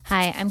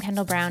Hi, I'm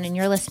Kendall Brown, and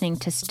you're listening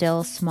to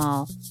Still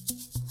Small,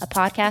 a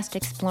podcast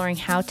exploring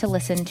how to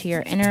listen to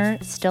your inner,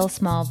 still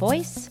small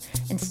voice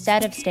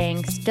instead of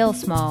staying still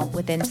small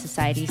within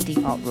society's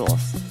default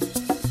rules.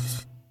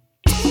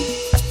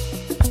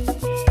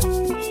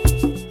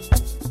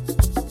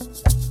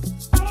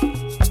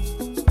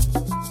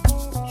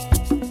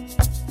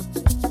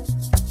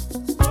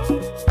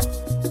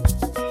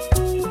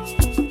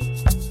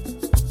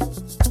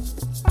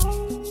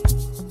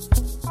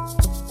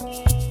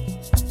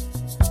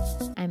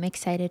 I'm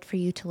excited for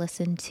you to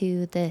listen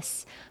to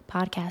this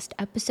podcast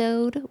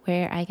episode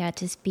where I got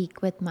to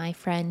speak with my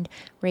friend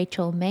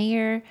Rachael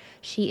Maier.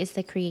 She is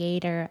the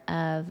creator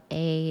of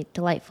a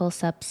delightful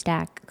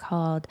Substack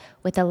called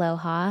With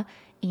Aloha,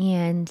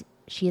 and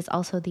she is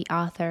also the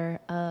author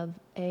of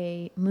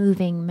a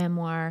moving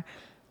memoir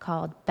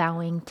called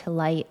Bowing to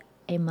Light,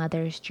 A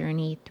Mother's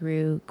Journey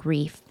Through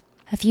Grief.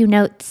 A few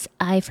notes.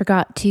 I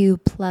forgot to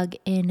plug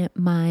in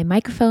my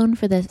microphone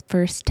for the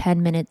first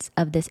 10 minutes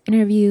of this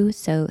interview,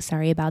 so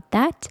sorry about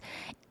that.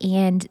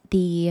 And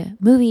the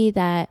movie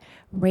that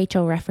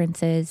Rachael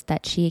references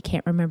that she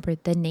can't remember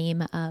the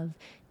name of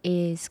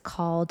is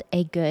called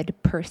A Good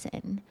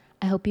Person.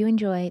 I hope you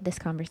enjoy this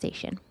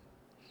conversation.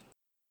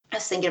 I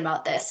was thinking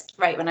about this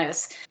right when I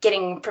was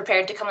getting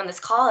prepared to come on this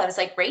call. I was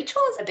like,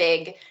 Rachael is a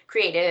big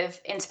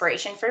creative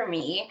inspiration for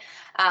me.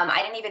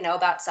 I didn't even know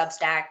about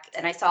Substack,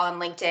 and I saw on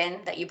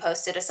LinkedIn that you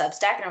posted a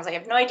Substack, and I was like, I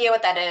have no idea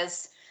what that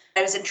is.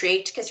 I was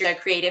intrigued because you're a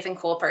creative and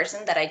cool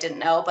person that I didn't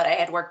know, but I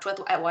had worked with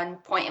at one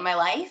point in my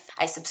life.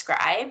 I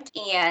subscribed,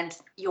 and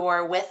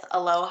your With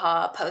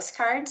Aloha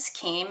postcards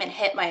came and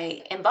hit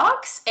my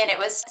inbox, and it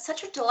was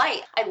such a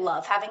delight. I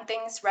love having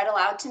things read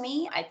aloud to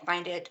me. I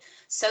find it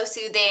so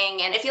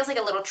soothing, and it feels like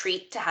a little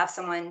treat to have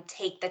someone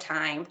take the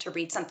time to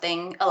read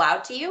something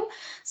aloud to you.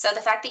 So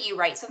the fact that you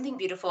write something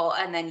beautiful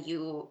and then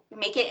you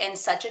make it in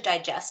such a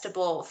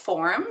digestible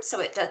form, so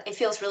it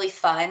feels really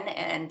fun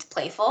and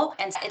playful,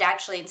 and it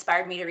actually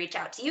inspired me to reach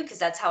out to you because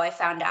that's how I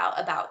found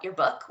out about your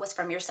book, was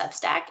from your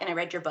Substack, and I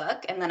read your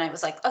book, and then I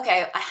was like,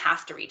 okay, I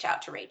have to reach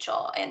out to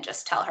Rachael and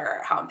just tell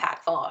her how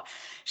impactful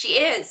she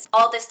is.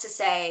 All this to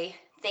say,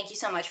 thank you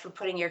so much for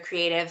putting your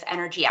creative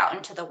energy out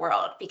into the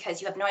world, because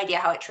you have no idea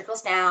how it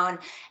trickles down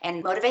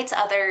and motivates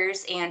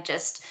others, and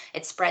just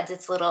it spreads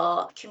its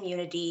little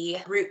community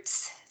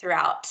roots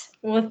throughout.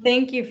 Well,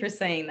 thank you for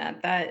saying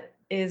that. That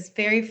is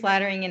very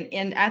flattering.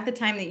 And at the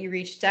time that you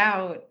reached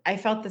out, I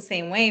felt the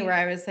same way, where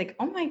I was like,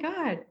 oh my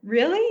God,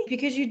 really?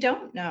 Because you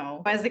don't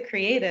know. As a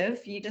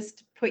creative, you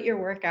just put your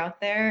work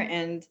out there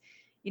and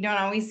you don't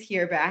always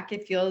hear back.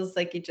 It feels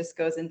like it just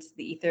goes into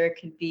the ether. It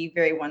could be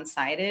very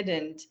one-sided,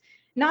 and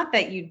not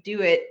that you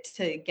do it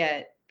to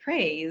get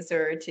praise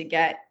or to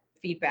get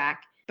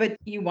feedback, but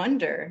you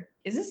wonder,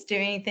 is this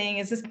doing anything?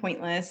 Is this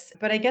pointless?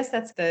 But I guess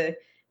that's the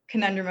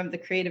conundrum of the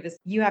creative, is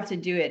you have to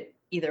do it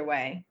either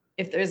way.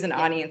 If there's an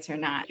audience or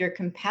not, you're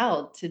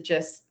compelled to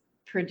just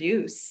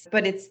produce.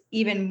 But it's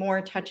even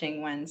more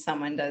touching when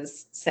someone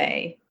does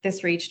say,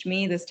 this reached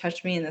me, this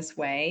touched me in this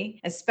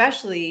way,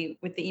 especially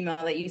with the email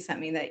that you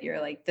sent me that you're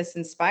like, this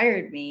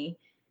inspired me.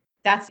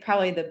 That's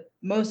probably the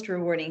most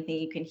rewarding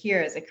thing you can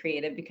hear as a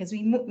creative, because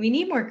we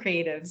need more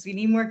creatives. We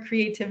need more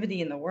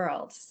creativity in the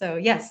world. So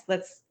yes,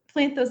 let's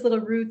plant those little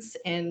roots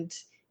and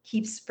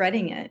keep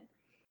spreading it.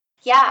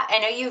 Yeah, I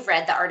know you've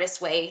read The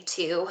Artist's Way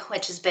too,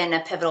 which has been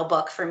a pivotal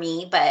book for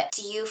me, but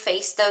do you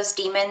face those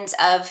demons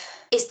of,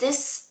 is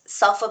this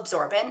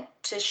self-absorbent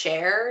to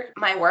share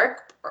my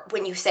work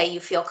when you say you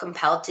feel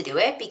compelled to do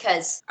it?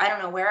 Because I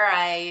don't know where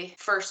I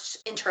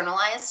first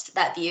internalized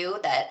that view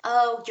that,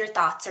 oh, your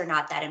thoughts are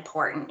not that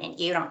important and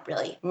you don't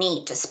really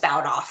need to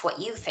spout off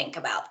what you think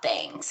about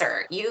things,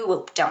 or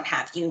you don't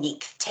have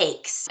unique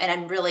takes. And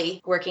I'm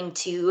really working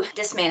to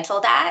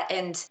dismantle that,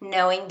 and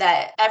knowing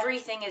that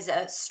everything is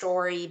a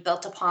story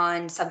built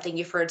upon something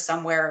you've heard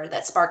somewhere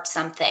that sparked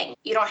something.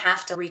 You don't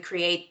have to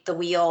recreate the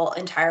wheel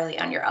entirely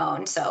on your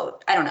own. So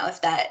I don't know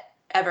if that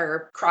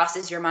ever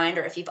crosses your mind,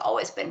 or if you've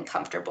always been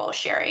comfortable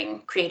sharing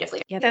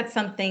creatively. Yeah, that's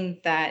something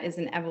that is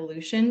an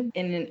evolution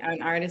in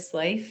an artist's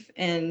life.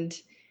 And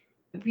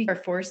we are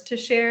forced to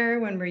share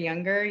when we're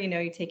younger. You know,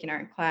 you take an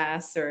art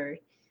class or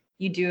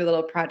you do a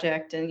little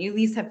project and you at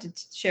least have to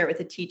share it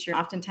with a teacher.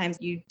 Oftentimes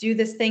you do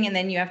this thing and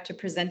then you have to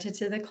present it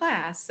to the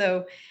class.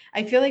 So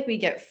I feel like we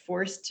get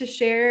forced to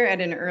share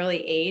at an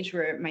early age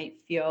where it might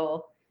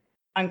feel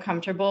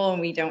uncomfortable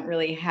and we don't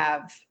really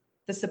have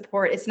the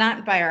support. It's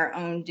not by our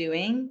own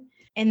doing.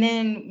 And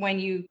then when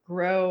you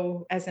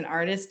grow as an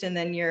artist and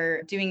then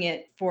you're doing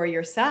it for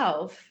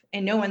yourself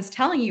and no one's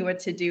telling you what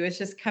to do, it's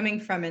just coming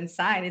from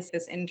inside. It's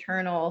this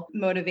internal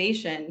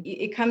motivation.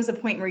 It comes a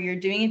point where you're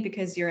doing it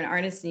because you're an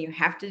artist and you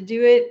have to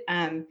do it.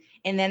 And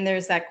then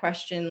there's that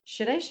question,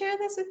 should I share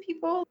this with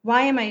people?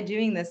 Why am I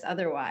doing this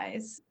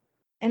otherwise?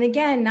 And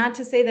again, not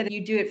to say that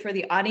you do it for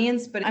the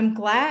audience, but I'm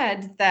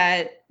glad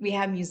that we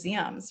have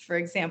museums, for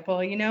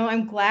example. You know,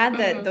 I'm glad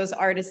that those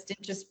artists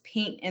didn't just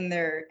paint in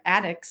their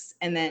attics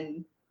and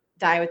then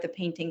die with the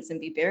paintings and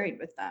be buried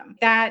with them.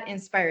 That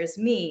inspires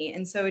me.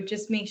 And so it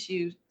just makes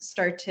you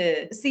start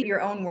to see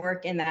your own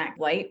work in that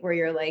light where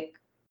you're like,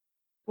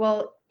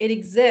 well, it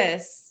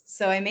exists,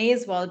 so I may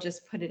as well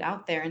just put it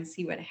out there and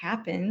see what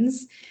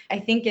happens. I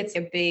think it's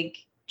a big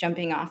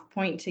jumping off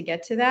point to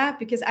get to that,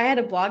 because I had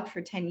a blog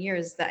for 10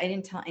 years that I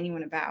didn't tell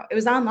anyone about. It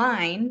was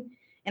online,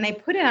 and I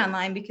put it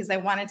online because I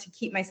wanted to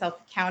keep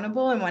myself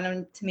accountable and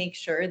wanted to make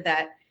sure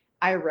that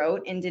I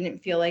wrote and didn't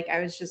feel like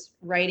I was just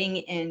writing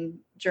in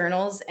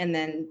journals and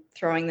then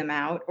throwing them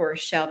out or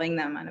shelving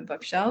them on a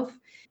bookshelf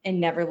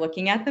and never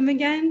looking at them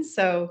again.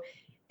 So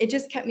it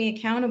just kept me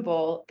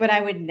accountable, but I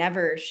would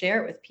never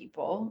share it with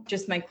people,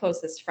 just my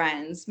closest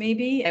friends.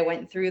 Maybe I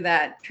went through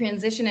that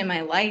transition in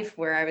my life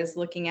where I was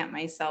looking at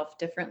myself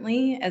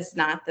differently as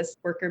not this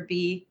worker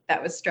bee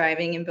that was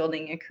striving and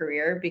building a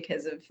career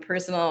because of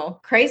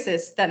personal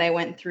crisis that I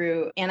went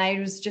through. And I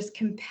was just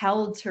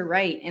compelled to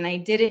write. And I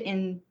did it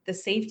in the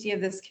safety of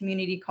this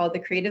community called the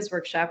Creatives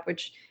Workshop,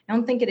 which I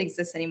don't think it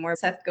exists anymore.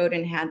 Seth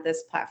Godin had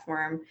this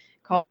platform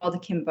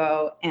called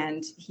Kimbo,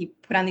 and he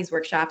put on these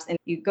workshops, and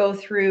you go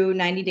through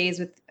 90 days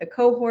with a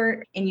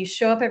cohort, and you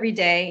show up every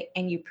day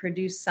and you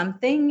produce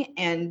something,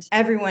 and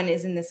everyone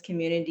is in this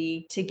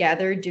community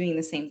together doing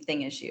the same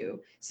thing as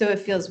you. So it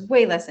feels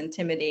way less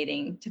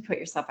intimidating to put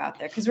yourself out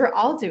there because we're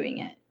all doing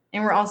it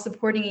and we're all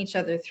supporting each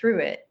other through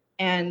it.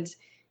 And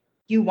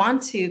you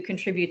want to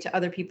contribute to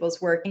other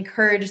people's work,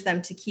 encourage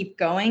them to keep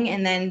going,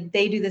 and then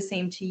they do the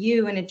same to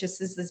you. And it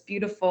just is this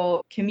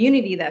beautiful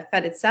community that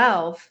fed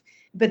itself.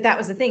 But that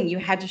was the thing. You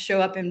had to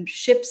show up and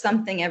ship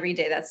something every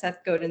day. That's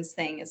Seth Godin's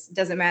thing. It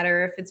doesn't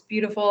matter if it's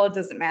beautiful. It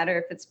doesn't matter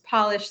if it's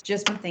polished,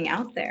 just something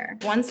out there.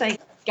 Once I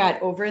got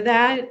over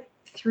that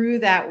through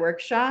that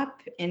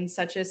workshop in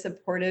such a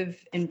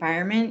supportive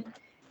environment,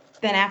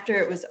 then after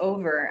it was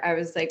over, I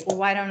was like, well,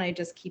 why don't I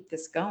just keep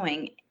this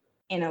going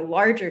in a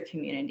larger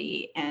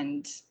community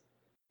and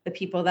the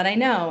people that I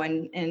know.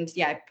 And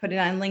yeah, I put it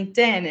on LinkedIn,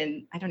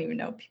 and I don't even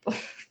know if people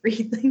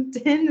read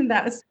LinkedIn. And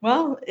that was,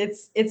 well,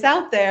 it's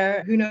out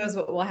there. Who knows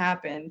what will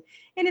happen?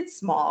 And it's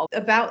small,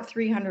 about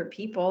 300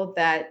 people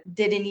that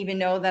didn't even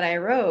know that I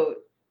wrote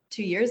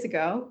 2 years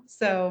ago.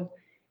 So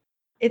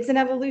it's an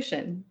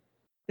evolution,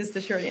 is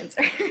the short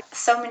answer.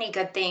 So many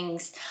good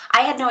things.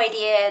 I had no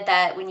idea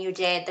that when you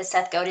did the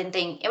Seth Godin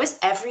thing, it was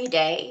every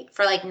day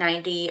for like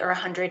 90 or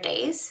 100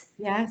 days.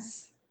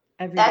 Yes,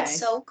 every That's day.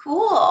 so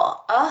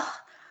cool. Oh,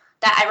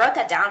 that I wrote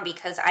that down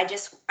because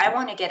I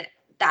want to get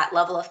that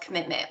level of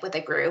commitment with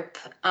a group.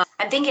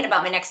 I'm thinking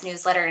about my next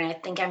newsletter, and I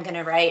think I'm going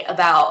to write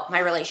about my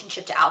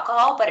relationship to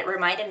alcohol, but it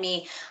reminded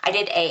me, I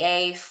did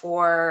AA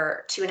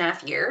for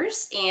 2.5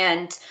 years,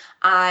 and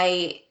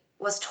I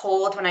was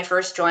told when I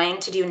first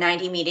joined to do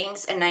 90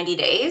 meetings in 90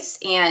 days.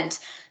 And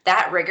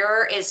that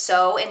rigor is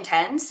so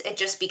intense, it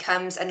just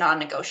becomes a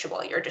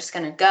non-negotiable. You're just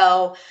going to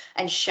go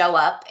and show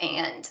up.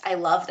 And I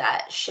love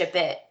that. Ship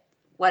it,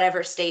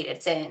 whatever state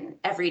it's in,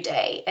 every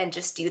day, and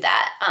just do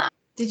that.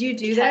 Did you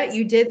do that?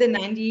 You did the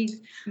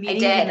 90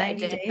 meetings in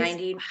 90 days?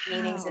 90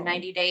 meetings in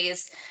 90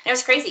 days. And it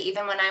was crazy.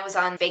 Even when I was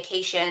on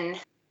vacation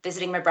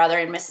visiting my brother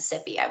in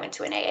Mississippi, I went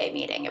to an AA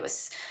meeting. And I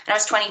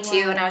was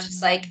 22, and I was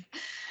just like,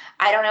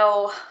 I don't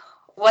know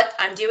what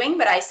I'm doing,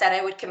 but I said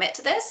I would commit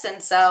to this.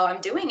 And so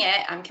I'm doing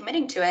it. I'm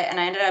committing to it. And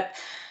I ended up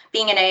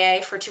being in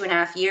AA for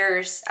 2.5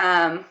 years.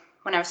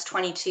 When I was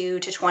 22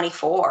 to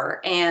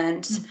 24.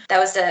 And that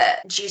was a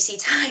juicy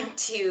time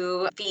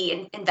to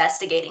be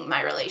investigating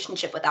my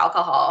relationship with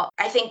alcohol.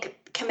 I think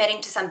committing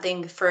to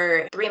something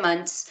for 3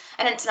 months,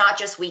 and it's not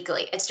just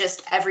weekly, it's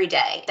just every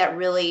day, that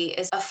really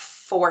is a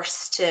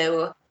force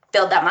to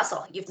build that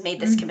muscle. You've made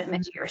this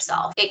commitment to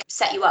yourself. It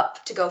set you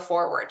up to go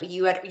forward.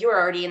 You were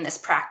already in this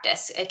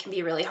practice. It can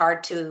be really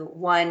hard to,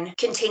 one,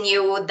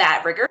 continue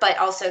that rigor, but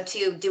also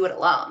to do it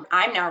alone.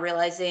 I'm now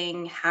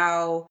realizing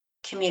how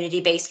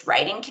community-based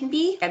writing can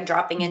be. I'm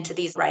dropping into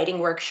these writing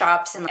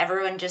workshops, and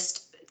everyone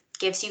just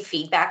gives you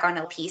feedback on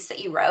a piece that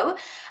you wrote.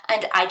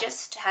 And I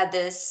just had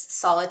this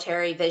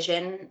solitary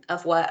vision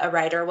of what a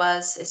writer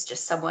was. It's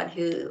just someone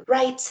who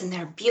writes in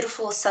their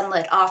beautiful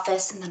sunlit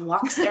office and then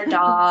walks their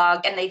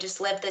dog, and they just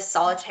live this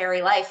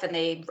solitary life, and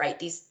they write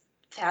these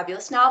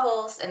fabulous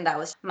novels. And that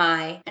was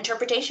my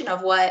interpretation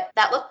of what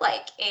that looked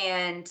like.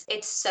 And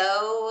it's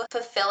so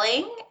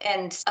fulfilling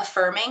and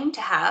affirming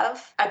to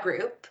have a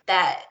group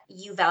that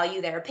you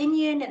value their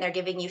opinion and they're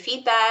giving you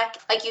feedback.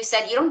 Like you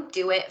said, you don't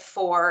do it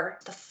for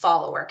the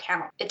follower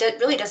count. It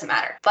really doesn't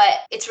matter. But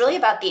it's really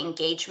about the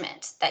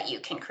engagement that you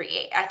can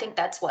create. I think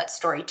that's what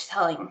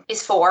storytelling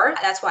is for.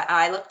 That's why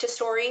I look to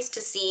stories, to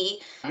see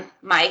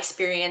my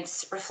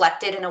experience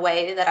reflected in a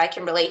way that I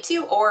can relate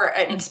to, or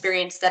an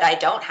experience that I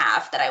don't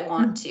have that I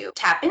want to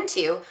tap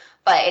into.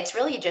 But it's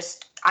really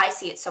just, I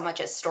see it so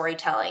much as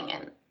storytelling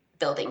and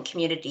building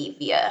community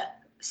via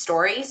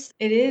stories.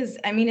 It is.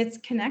 I mean, it's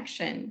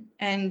connection.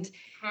 And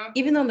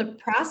even though the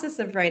process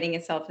of writing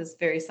itself is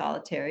very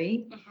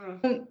solitary,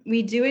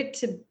 we do it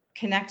to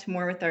connect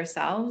more with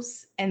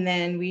ourselves, and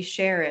then we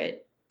share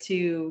it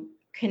to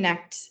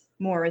connect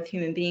more with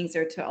human beings,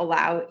 or to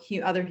allow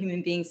other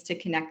human beings to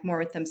connect more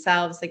with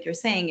themselves. Like you're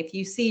saying, if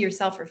you see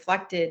yourself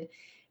reflected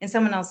in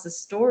someone else's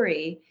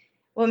story,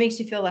 well, it makes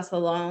you feel less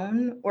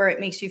alone, or it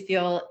makes you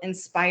feel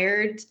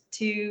inspired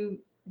to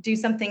do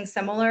something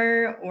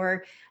similar,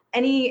 or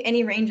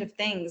any range of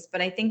things.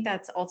 But I think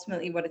that's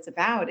ultimately what it's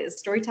about. Is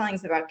storytelling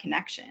is about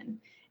connection.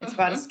 It's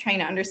about us trying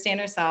to understand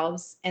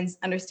ourselves and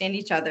understand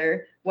each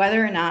other,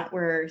 whether or not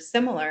we're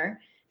similar.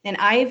 And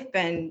I've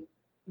been,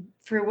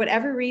 for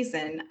whatever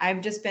reason,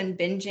 I've just been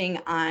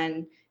binging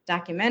on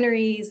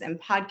documentaries and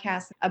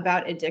podcasts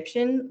about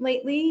addiction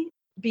lately.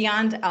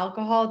 Beyond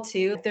alcohol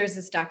too, there's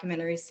this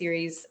documentary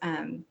series,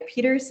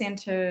 Peter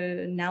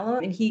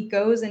Santonello, and he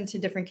goes into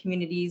different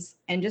communities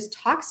and just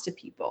talks to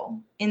people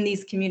in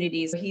these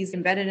communities. He's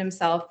embedded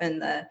himself in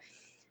the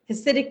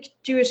Hasidic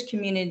Jewish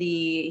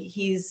community.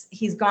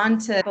 He's gone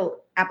to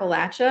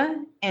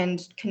Appalachia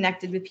and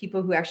connected with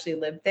people who actually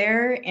live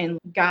there, and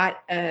got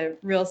a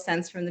real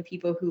sense from the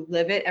people who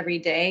live it every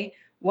day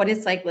what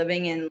it's like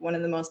living in one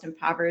of the most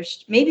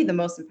impoverished, maybe the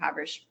most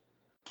impoverished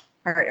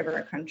part of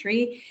our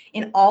country,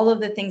 and all of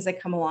the things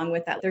that come along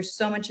with that. There's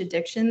so much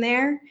addiction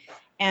there.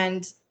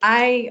 And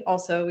I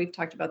also, we've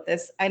talked about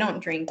this, I don't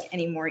drink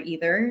anymore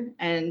either.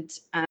 And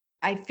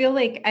I feel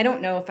like, I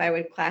don't know if I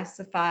would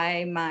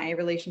classify my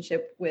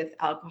relationship with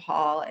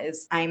alcohol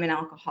as I'm an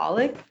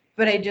alcoholic,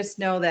 but I just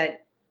know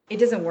that it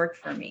doesn't work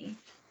for me.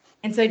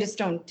 And so I just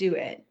don't do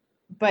it.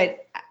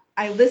 But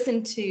I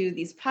listen to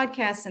these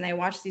podcasts and I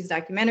watch these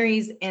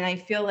documentaries, and I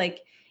feel like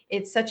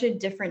it's such a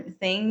different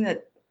thing,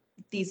 that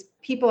these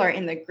people are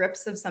in the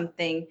grips of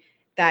something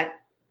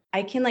that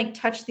I can like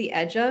touch the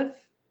edge of,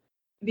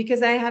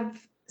 because I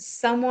have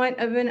somewhat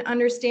of an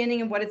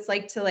understanding of what it's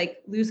like to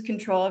like lose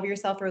control of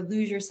yourself or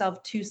lose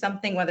yourself to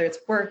something, whether it's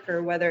work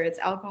or whether it's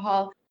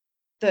alcohol.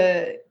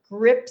 The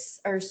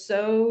grips are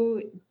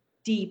so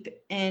deep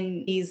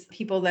in these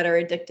people that are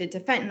addicted to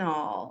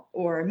fentanyl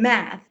or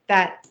meth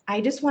that I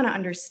just want to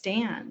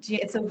understand.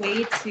 It's a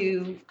way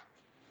to,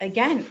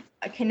 again,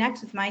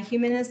 connect with my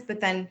humanness, but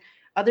then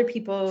other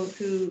people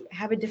who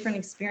have a different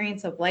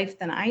experience of life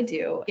than I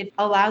do. It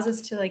allows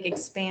us to like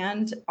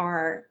expand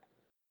our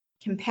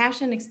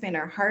compassion, expand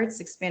our hearts,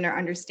 expand our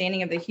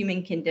understanding of the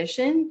human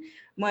condition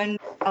when we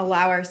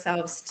allow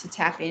ourselves to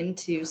tap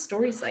into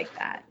stories like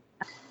that.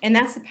 And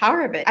that's the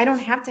power of it. I don't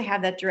have to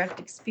have that direct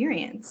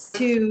experience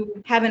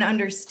to have an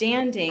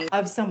understanding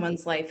of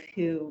someone's life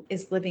who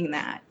is living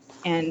that.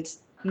 And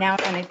now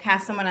when I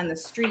pass someone on the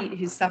street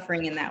who's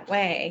suffering in that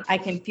way, I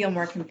can feel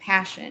more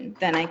compassion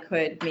than I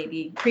could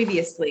maybe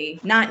previously.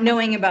 Not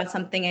knowing about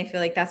something, I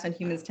feel like that's when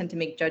humans tend to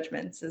make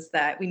judgments, is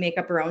that we make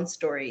up our own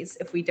stories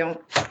if we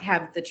don't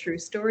have the true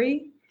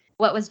story.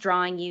 What was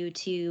drawing you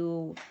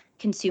to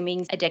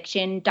consuming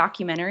addiction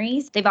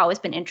documentaries? They've always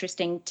been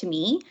interesting to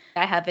me.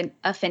 I have an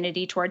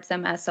affinity towards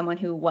them as someone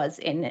who was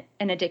in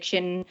an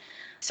addiction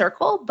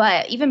circle.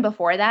 But even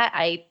before that,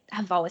 I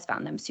have always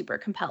found them super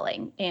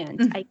compelling.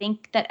 And I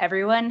think that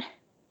everyone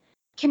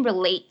can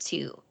relate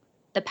to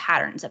the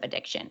patterns of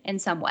addiction in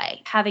some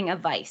way. Having a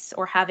vice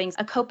or having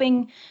a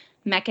coping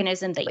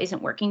mechanism that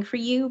isn't working for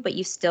you, but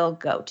you still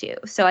go to.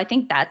 So I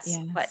think that's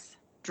what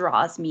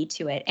draws me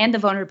to it. And the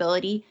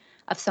vulnerability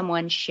of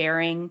someone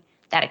sharing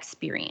that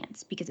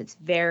experience, because it's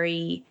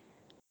very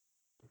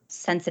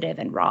sensitive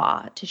and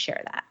raw to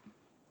share that.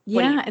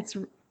 Yeah,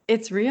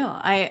 it's real.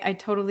 I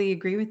totally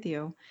agree with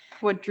you.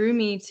 What drew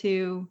me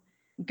to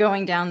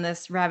going down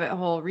this rabbit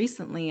hole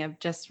recently of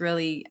just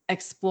really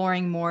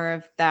exploring more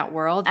of that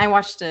world, I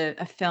watched a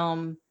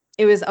film.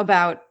 It was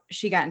about,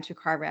 she got into a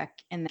car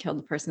wreck and killed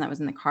the person that was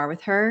in the car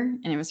with her,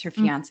 and it was her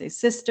fiance's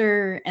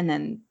sister, and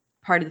then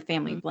part of the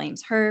family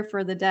blames her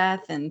for the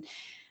death, and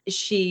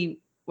she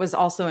was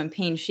also in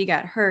pain. She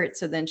got hurt,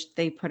 so then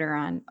they put her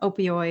on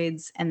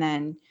opioids, and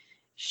then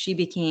she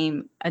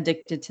became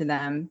addicted to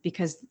them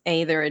because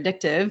A, they're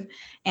addictive,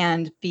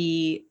 and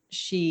B,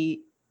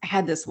 she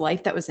had this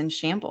life that was in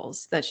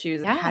shambles, that she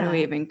was, how do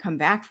we even come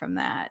back from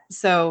that?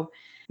 So,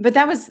 but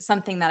that was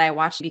something that I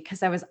watched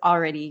because I was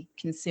already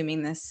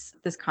consuming this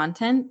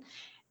content.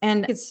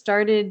 And it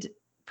started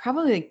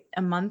probably like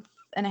a month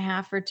and a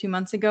half or 2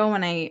 months ago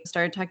when I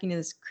started talking to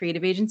this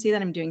creative agency that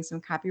I'm doing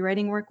some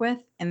copywriting work with,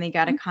 and they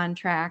got a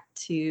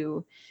contract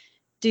to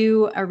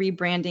do a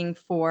rebranding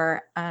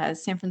for a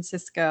San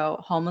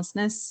Francisco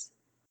homelessness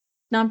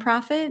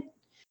nonprofit.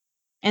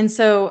 And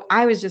so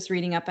I was just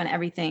reading up on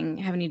everything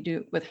having to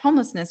do with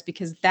homelessness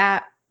because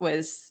that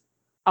was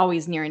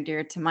always near and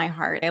dear to my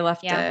heart. I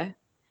left a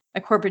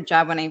corporate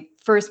job when I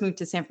first moved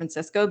to San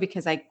Francisco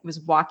because I was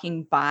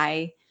walking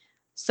by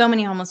so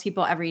many homeless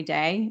people every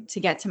day to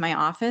get to my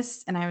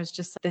office. And I was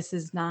just like, this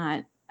is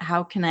not,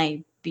 how can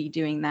I be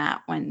doing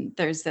that when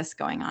there's this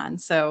going on?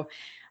 So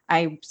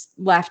I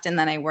left, and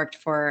then I worked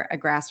for a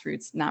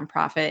grassroots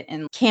nonprofit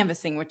in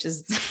canvassing, which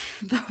is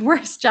the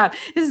worst job.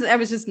 I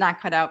was just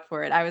not cut out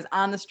for it. I was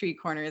on the street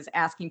corners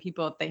asking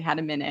people if they had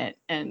a minute,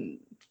 and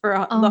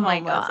for the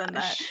homeless, and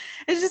that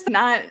it's just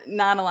not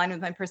aligned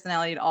with my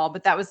personality at all.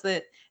 But that was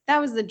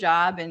the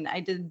job, and I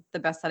did the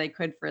best that I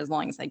could for as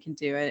long as I could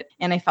do it,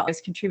 and I felt I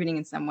was contributing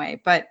in some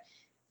way. But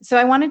So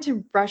I wanted to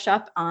brush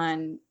up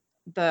on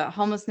the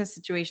homelessness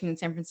situation in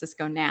San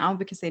Francisco now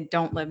because I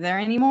don't live there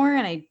anymore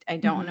and I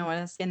don't know what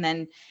else. And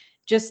then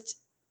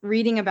just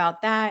reading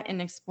about that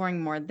and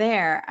exploring more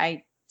there,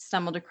 I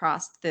stumbled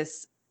across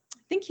this. I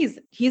think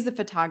he's a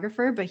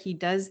photographer, but he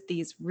does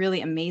these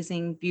really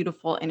amazing,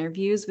 beautiful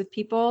interviews with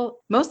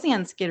people, mostly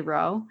on Skid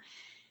Row.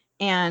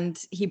 And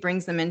he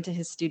brings them into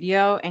his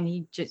studio and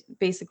he just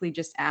basically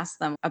just asks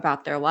them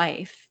about their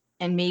life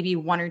and maybe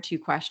one or two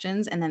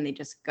questions, and then they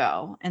just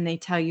go and they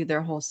tell you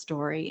their whole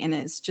story. And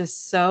it's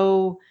just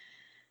so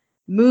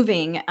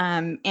moving.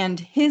 And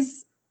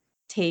his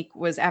take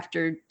was,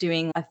 after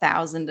doing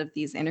 1,000 of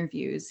these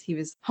interviews, he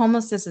was,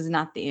 homelessness is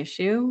not the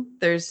issue.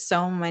 There's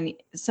so many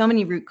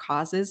root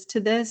causes to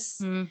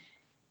this.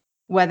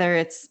 Whether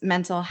it's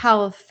mental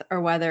health or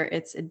whether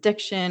it's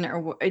addiction,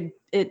 or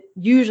it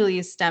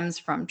usually stems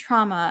from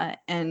trauma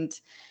and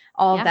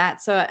all of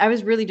that. So I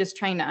was really just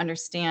trying to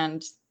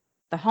understand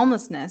the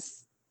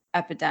homelessness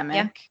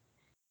epidemic,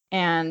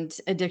 and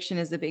addiction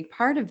is a big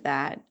part of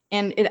that.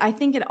 And I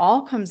think it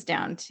all comes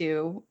down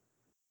to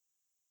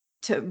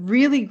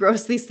really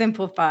grossly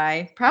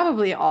simplify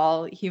probably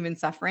all human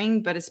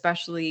suffering, but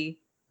especially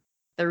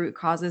the root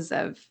causes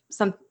of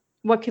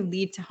what could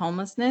lead to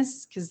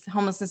homelessness, because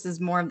homelessness is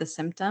more of the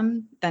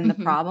symptom than the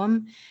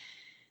problem,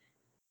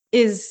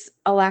 is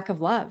a lack of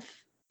love.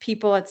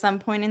 People at some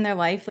point in their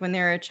life, when they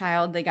were a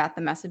child, they got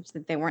the message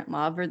that they weren't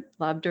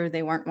loved or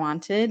they weren't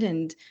wanted.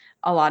 And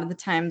a lot of the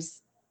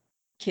times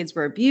kids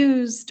were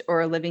abused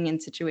or living in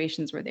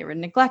situations where they were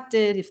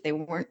neglected if they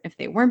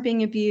weren't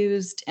being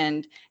abused.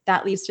 And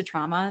that leads to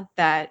trauma,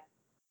 that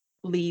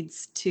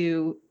leads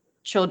to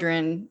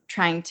children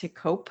trying to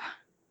cope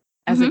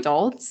as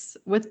adults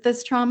with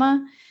this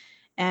trauma.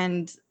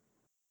 And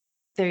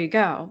there you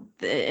go.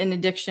 An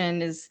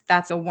addiction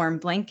that's a warm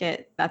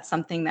blanket. That's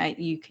something that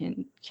you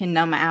can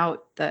numb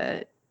out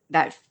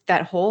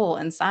that hole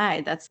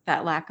inside. That's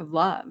that lack of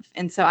love.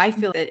 And so I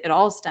feel that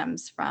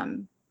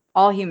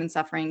all human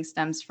suffering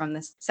stems from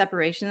this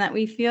separation that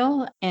we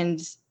feel,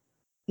 and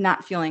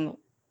not feeling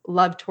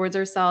love towards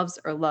ourselves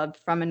or love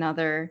from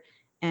another.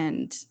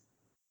 And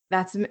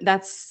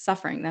that's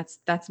suffering. That's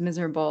a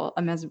miserable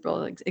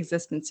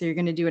existence. So you're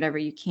going to do whatever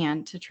you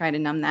can to try to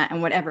numb that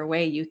in whatever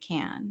way you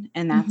can.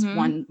 And that's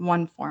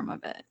one form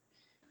of it.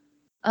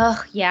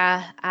 Oh,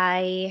 yeah.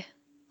 I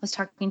was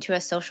talking to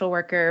a social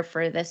worker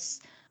for this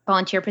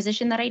volunteer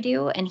position that I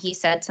do, and he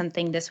said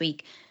something this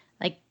week,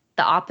 like,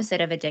 the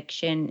opposite of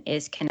addiction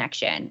is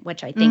connection,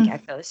 which I think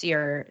echoes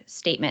your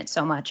statement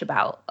so much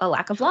about a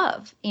lack of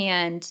love.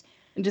 And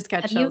I just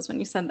got chills when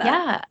you said that.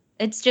 Yeah,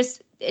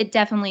 it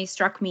definitely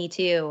struck me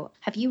too.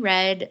 Have you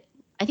read,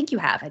 I think you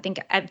have, I think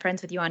I'm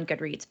friends with you on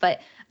Goodreads, but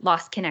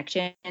Lost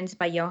Connections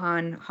by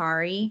Johann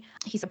Hari.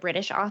 He's a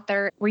British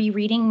author. Were you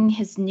reading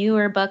his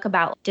newer book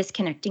about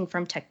disconnecting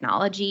from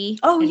technology?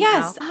 Oh,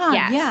 yes.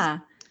 Yes. Yeah.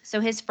 So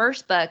his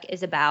first book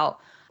is about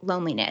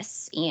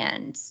loneliness,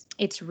 and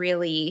it's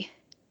really,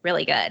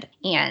 really good.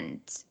 And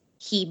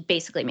he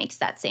basically makes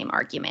that same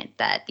argument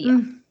that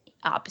the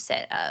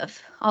opposite of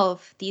all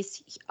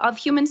of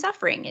human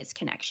suffering is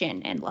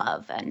connection and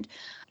love. And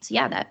so,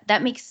 yeah,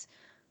 that makes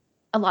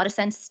a lot of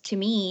sense to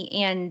me.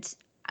 And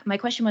my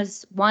question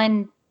was,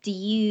 one, do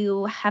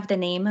you have the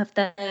name of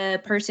the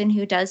person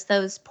who does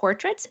those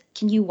portraits?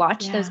 Can you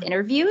watch those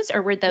interviews,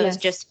 or were those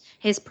just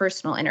his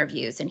personal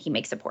interviews and he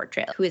makes a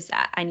portrait? Who is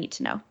that? I need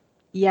to know.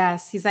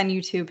 Yes, he's on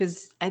YouTube.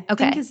 I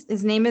think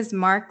his name is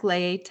Mark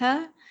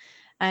Laeta.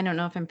 I don't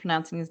know if I'm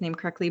pronouncing his name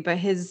correctly, but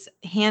his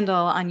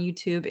handle on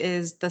YouTube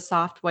is The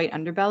Soft White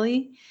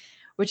Underbelly,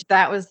 which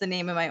that was the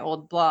name of my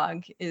old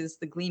blog, is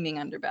The Gleaming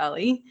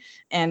Underbelly.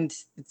 And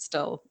it's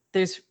still,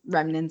 there's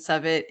remnants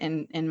of it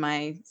in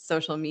my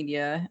social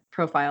media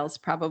profiles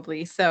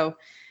probably. So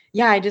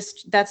yeah,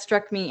 that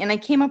struck me. And I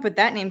came up with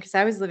that name because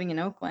I was living in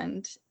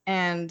Oakland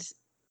and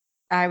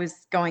I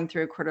was going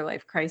through a quarter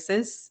life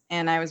crisis,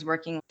 and I was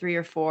working 3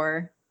 or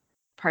 4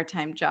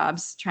 part-time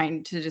jobs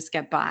trying to just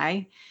get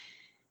by.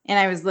 And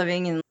I was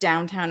living in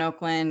downtown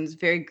Oakland,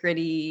 very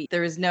gritty.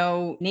 There was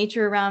no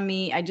nature around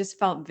me. I just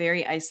felt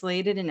very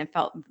isolated, and it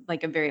felt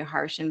like a very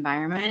harsh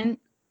environment.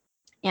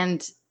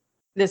 And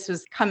this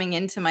was coming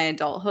into my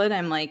adulthood.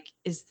 I'm like,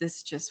 is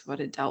this just what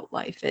adult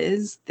life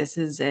is? This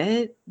is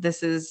it?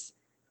 This is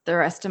the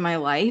rest of my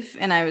life?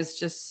 And I was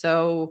just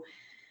so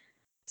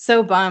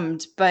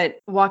bummed. But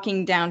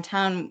walking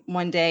downtown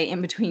one day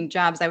in between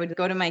jobs, I would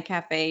go to my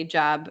cafe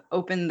job,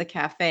 open the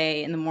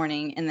cafe in the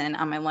morning, and then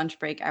on my lunch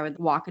break, I would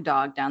walk a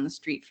dog down the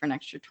street for an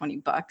extra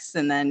 $20.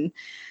 And then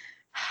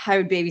I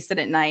would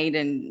babysit at night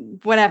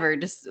and whatever,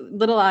 just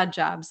little odd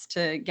jobs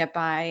to get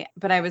by.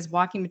 But I was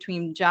walking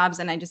between jobs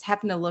and I just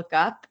happened to look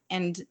up,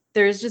 and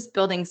there's just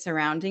buildings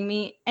surrounding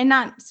me, and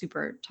not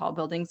super tall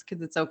buildings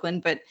because it's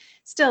Oakland, but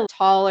still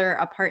taller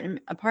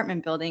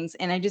apartment buildings.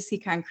 And I just see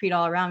concrete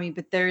all around me,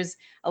 but there's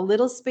a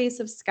little space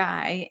of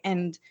sky.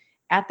 And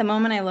at the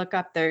moment I look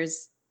up,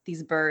 there's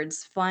these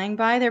birds flying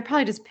by. They're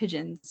probably just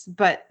pigeons,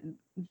 but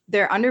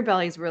their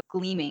underbellies were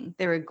gleaming.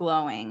 They were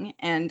glowing.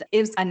 And it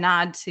was a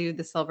nod to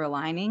the silver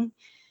lining.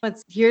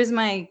 Here's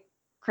my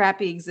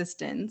crappy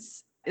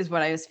existence is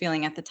what I was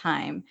feeling at the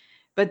time,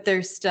 but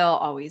there's still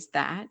always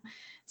that.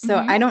 So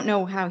I don't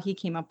know how he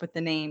came up with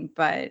the name,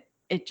 but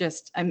it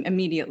just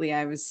immediately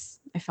I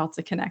felt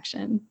a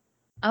connection.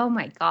 Oh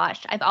my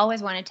gosh. I've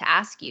always wanted to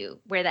ask you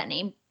where that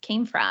name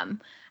came from.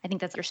 I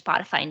think that's your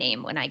Spotify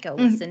name when I go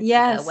listen to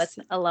the With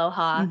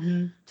Aloha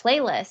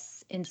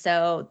playlists. And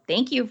so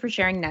thank you for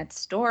sharing that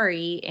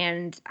story.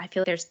 And I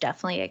feel there's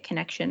definitely a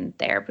connection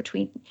there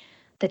between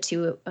the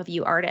two of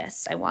you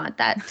artists. I want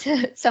that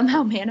to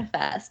somehow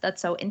manifest.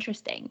 That's so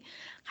interesting.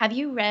 Have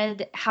you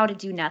read How to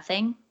Do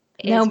Nothing?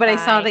 No, but I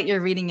saw that you're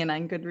reading it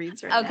on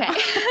Goodreads right now.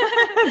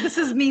 Okay. This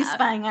is me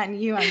spying on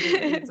you on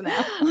Goodreads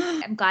now.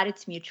 I'm glad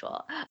it's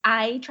mutual.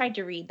 I tried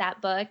to read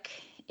that book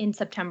in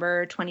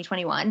September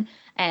 2021,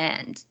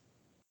 and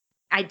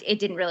it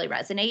didn't really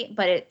resonate,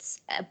 but it's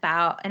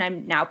about, and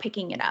I'm now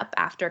picking it up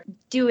after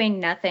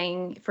doing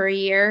nothing for a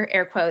year,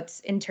 air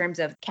quotes, in terms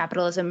of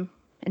capitalism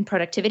and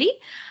productivity.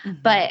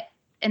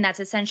 And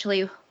that's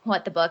essentially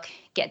what the book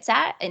gets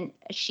at. And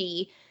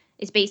she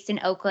is based in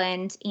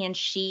Oakland, and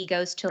she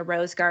goes to a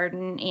rose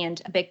garden.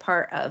 And a big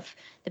part of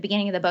the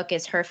beginning of the book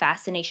is her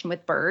fascination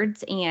with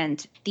birds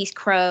and these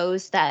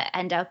crows that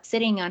end up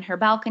sitting on her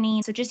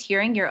balcony. So just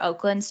hearing your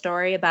Oakland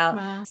story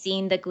about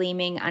seeing the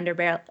gleaming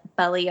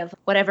underbelly of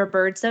whatever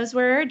birds those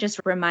were just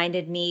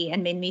reminded me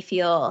and made me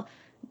feel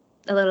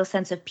a little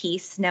sense of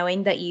peace,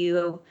 knowing that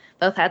you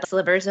both had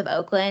slivers of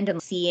Oakland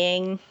and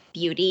seeing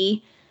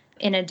beauty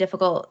in a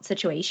difficult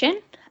situation.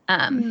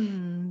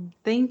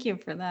 Thank you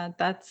for that.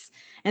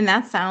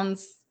 That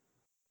sounds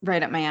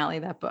right up my alley,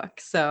 that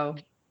book. So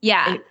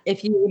yeah,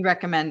 if you would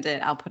recommend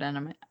it, I'll put it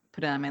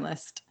on my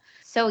list.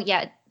 So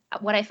yeah,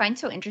 what I find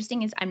so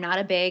interesting is I'm not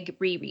a big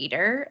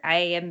rereader. I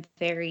am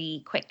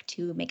very quick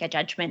to make a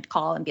judgment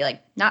call and be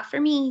like, not for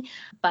me.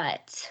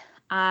 But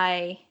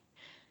I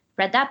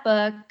read that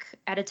book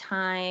at a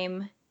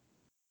time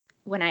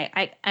when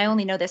I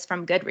only know this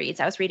from Goodreads.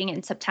 I was reading it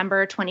in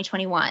September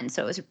 2021.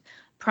 So it was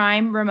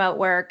prime remote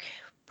work,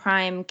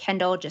 prime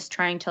Kindle, just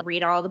trying to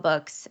read all the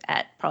books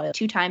at probably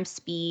 2 times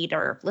speed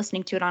or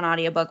listening to it on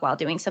audiobook while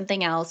doing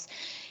something else.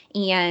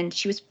 And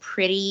she was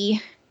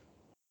pretty,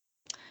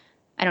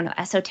 I don't know,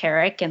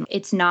 esoteric, and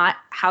it's not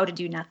How to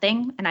Do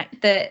Nothing. And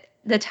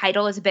the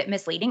title is a bit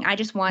misleading. I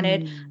just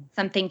wanted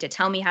something to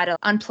tell me how to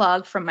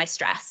unplug from my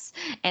stress.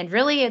 And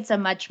really it's a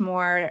much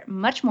more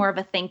of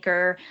a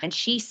thinker. And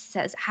she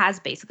has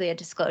basically a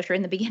disclosure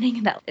in the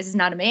beginning that this is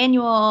not a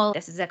manual.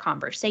 This is a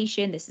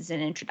conversation. This is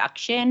an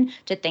introduction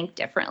to think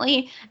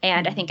differently.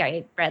 And I think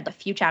I read a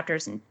few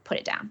chapters and put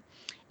it down.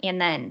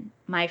 And then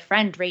my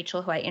friend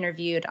Rachael, who I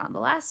interviewed on the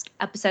last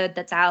episode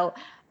that's out,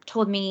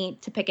 told me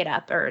to pick it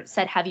up, or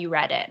said, have you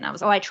read it? And I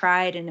was, I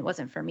tried and it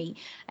wasn't for me.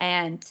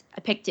 And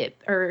I picked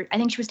it, or I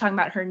think she was talking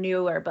about her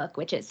newer book,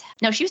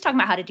 she was talking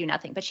about How to Do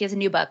Nothing, but she has a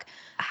new book,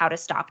 How to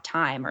Stop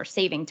Time or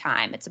Saving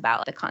Time. It's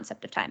about the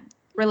concept of time,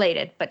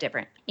 related, but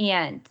different.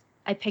 And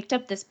I picked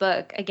up this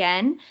book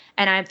again,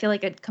 and I feel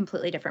like a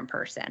completely different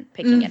person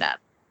picking it up,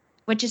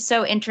 which is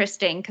so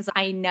interesting because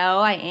I know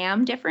I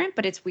am different,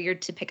 but it's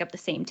weird to pick up the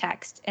same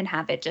text and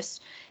have it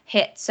just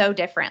hit so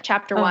different.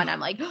 Chapter 1, I'm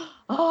like,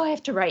 I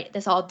have to write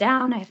this all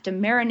down. I have to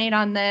marinate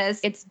on this.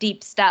 It's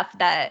deep stuff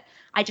that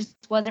I just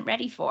wasn't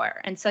ready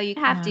for. And so you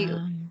have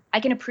to, I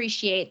can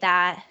appreciate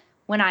that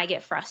when I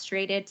get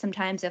frustrated.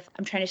 Sometimes if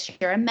I'm trying to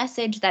share a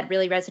message that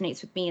really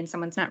resonates with me and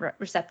someone's not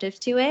receptive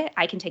to it,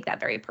 I can take that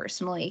very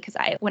personally, because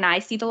when I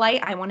see the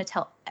light, I want to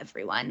tell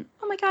everyone,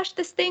 oh my gosh,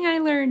 this thing I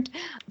learned.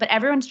 But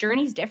everyone's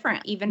journey is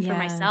different. Even for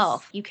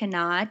myself, you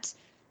cannot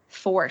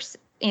force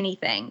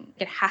anything.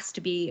 It has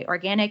to be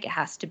organic. It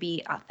has to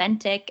be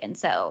authentic. And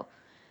so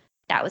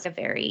that was a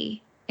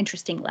very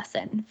interesting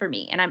lesson for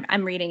me. And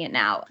I'm reading it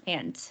now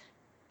and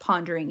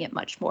pondering it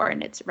much more,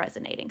 and it's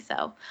resonating.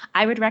 So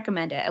I would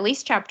recommend it, at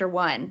least chapter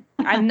 1.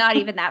 I'm not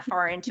even that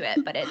far into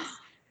it, but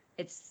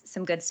it's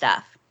some good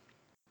stuff.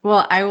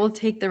 Well, I will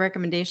take the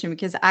recommendation,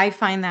 because I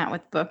find that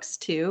with books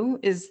too,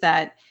 is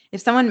that if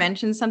someone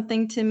mentions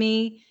something to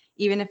me,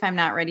 even if I'm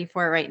not ready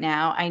for it right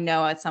now, I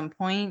know at some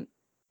point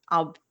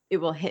it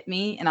will hit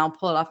me and I'll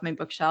pull it off my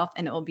bookshelf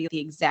and it will be the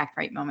exact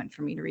right moment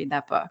for me to read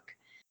that book.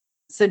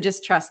 So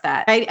just trust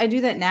that. I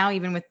do that now,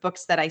 even with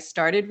books that I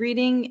started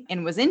reading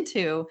and was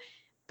into,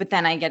 but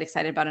then I get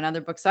excited about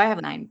another book. So I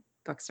have 9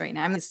 books right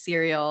now. I'm a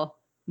serial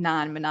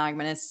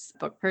non-monogamous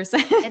book person.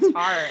 It's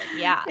hard.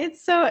 Yeah.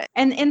 It's so,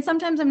 and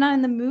sometimes I'm not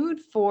in the mood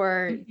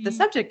for the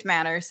subject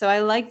matter. So I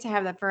like to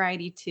have that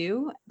variety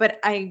too, but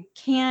I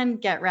can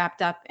get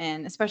wrapped up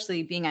in,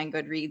 especially being on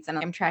Goodreads, and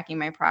I'm tracking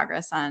my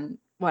progress on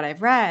what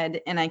I've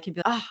read. And I could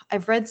be,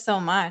 I've read so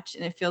much,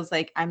 and it feels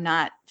like I'm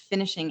not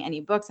finishing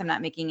any books. I'm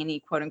not making any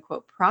quote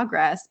unquote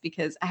progress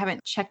because I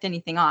haven't checked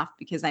anything off,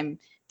 because I'm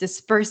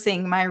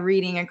dispersing my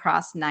reading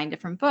across 9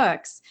 different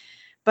books.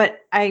 But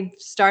I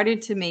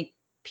started to make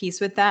peace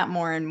with that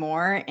more and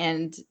more.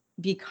 And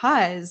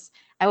because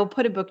I will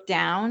put a book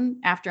down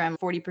after I'm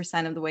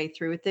 40% of the way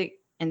through with it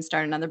and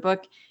start another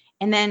book.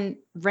 And then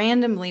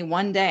randomly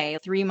one day,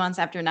 3 months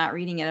after not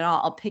reading it at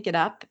all, I'll pick it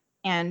up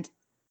and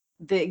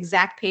the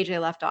exact page I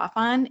left off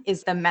on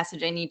is the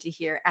message I need to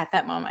hear at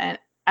that moment,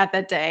 at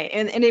that day.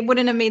 And it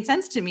wouldn't have made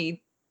sense to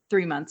me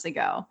 3 months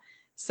ago.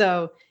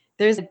 So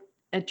there's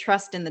a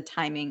trust in the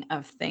timing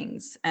of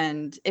things.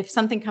 And if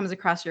something comes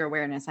across your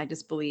awareness, I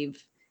just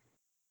believe,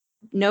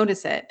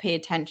 notice it, pay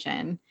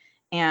attention,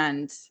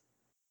 and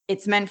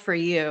it's meant for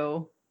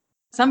you,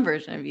 some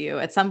version of you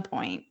at some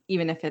point,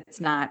 even if it's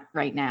not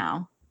right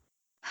now.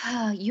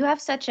 You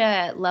have such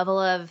a level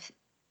of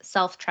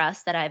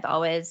self-trust that I've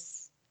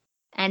always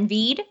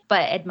envied,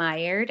 but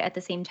admired at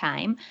the same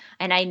time.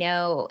 And I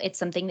know it's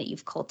something that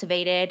you've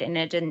cultivated and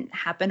it didn't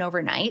happen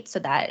overnight. So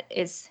that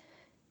is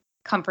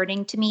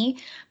comforting to me.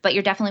 But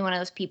you're definitely one of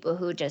those people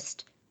who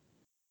just,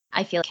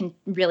 I feel, can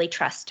really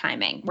trust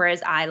timing.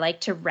 Whereas I like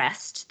to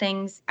rest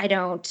things. I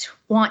don't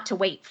want to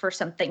wait for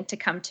something to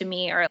come to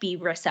me or be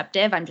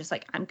receptive. I'm just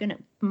like, I'm going to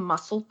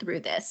muscle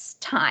through this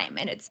time.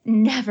 And it's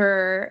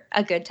never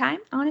a good time,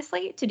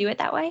 honestly, to do it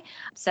that way.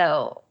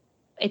 So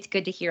it's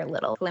good to hear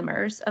little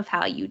glimmers of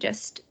how you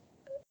just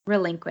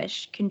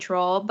relinquish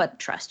control, but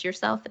trust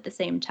yourself at the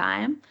same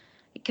time,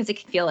 because it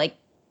can feel like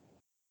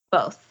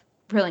both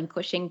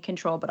relinquishing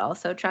control, but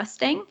also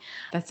trusting.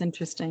 That's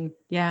interesting.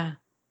 Yeah.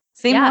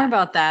 Say more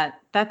about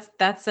that.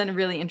 That's a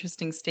really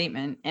interesting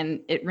statement, and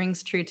it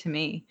rings true to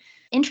me.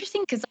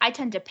 Interesting, because I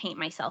tend to paint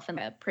myself in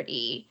a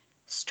pretty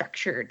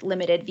structured,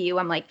 limited view.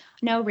 I'm like,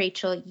 no,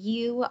 Rachel,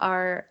 you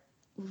are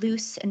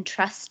loose and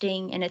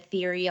trusting and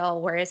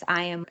ethereal, whereas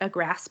I am a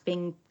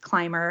grasping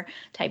climber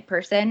type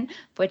person,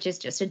 which is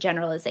just a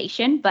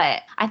generalization.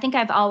 But I think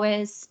I've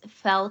always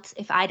felt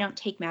if I don't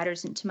take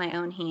matters into my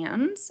own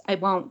hands, I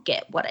won't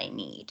get what I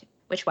need.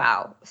 Which,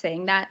 wow,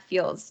 saying that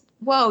feels,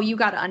 whoa, you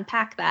got to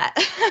unpack that.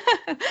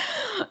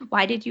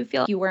 Why did you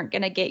feel you weren't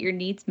going to get your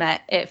needs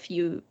met if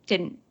you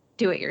didn't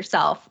do it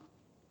yourself?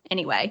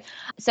 Anyway,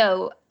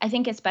 so I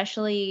think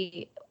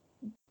especially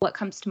what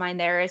comes to mind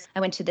there is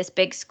I went to this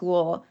big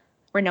school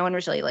where no one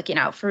was really looking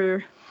out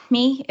for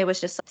me. It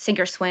was just sink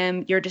or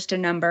swim. You're just a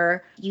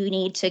number. You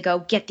need to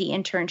go get the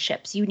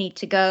internships. You need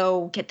to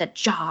go get the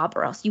job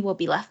or else you will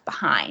be left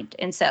behind.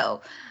 And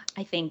so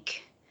I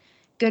think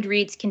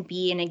Goodreads can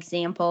be an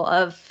example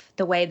of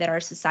the way that our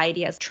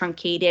society has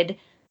truncated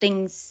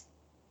things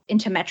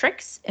into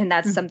metrics. And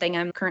that's something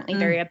I'm currently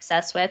very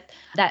obsessed with.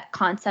 That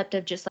concept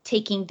of just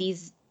taking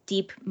these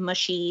deep,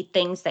 mushy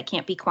things that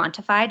can't be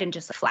quantified and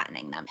just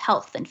flattening them.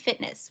 Health and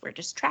fitness, we're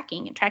just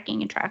tracking and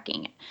tracking and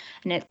tracking.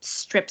 And it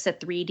strips a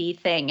 3D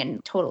thing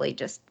and totally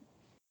just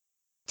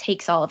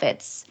takes all of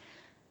its,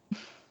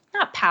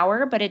 not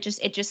power, but it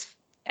just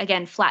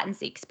again flattens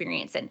the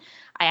experience. And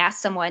I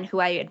asked someone who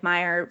I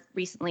admire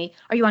recently,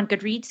 are you on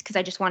Goodreads? Because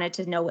I just wanted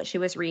to know what she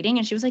was reading.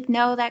 And she was like,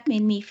 no, that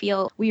made me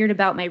feel weird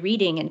about my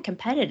reading and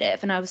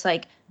competitive. And I was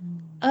like,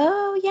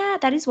 oh yeah,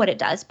 that is what it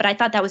does. But I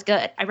thought that was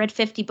good. I read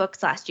 50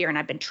 books last year and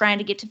I've been trying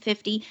to get to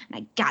 50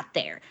 and I got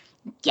there.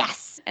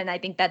 Yes. And I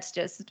think that's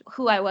just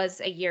who I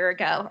was a year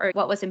ago or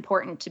what was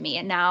important to me.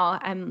 And now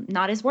I'm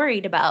not as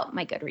worried about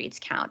my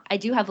Goodreads count. I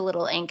do have a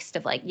little angst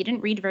of like, you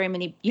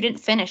didn't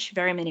finish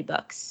very many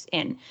books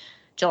in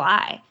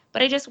July,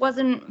 but I just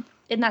wasn't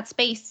in that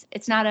space.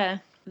 It's not a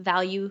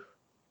value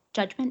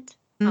judgment,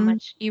 how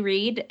much you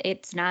read.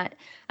 It's not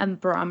a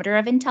barometer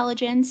of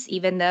intelligence,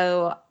 even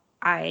though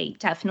I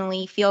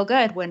definitely feel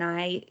good when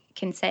I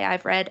can say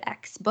I've read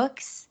X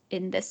books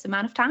in this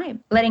amount of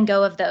time. Letting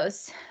go of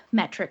those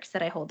metrics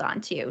that I hold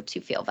on to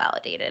feel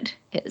validated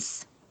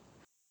is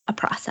a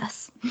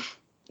process.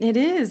 It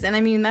is. And I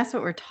mean, that's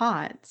what we're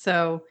taught.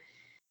 So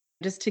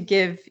just to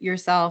give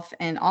yourself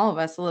and all of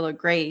us a little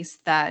grace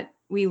that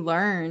we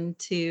learn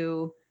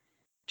to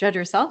judge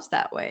ourselves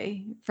that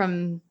way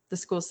from the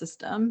school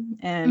system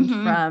and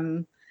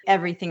from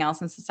everything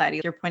else in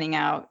society. You're pointing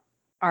out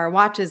our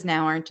watches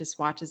now aren't just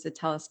watches that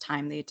tell us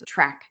time. They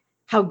track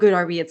how good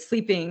are we at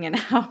sleeping and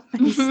how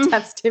many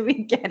steps did we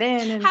get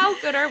in. And how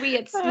good are we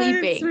at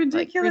sleeping? It's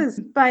ridiculous.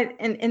 But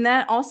and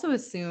that also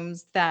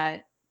assumes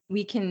that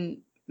we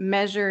can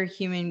measure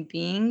human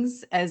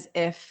beings as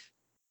if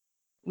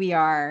we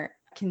are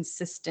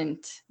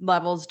consistent.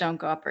 Levels don't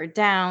go up or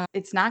down.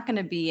 It's not going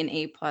to be an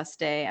A+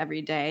 day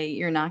every day.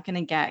 You're not going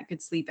to get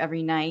good sleep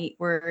every night.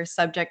 We're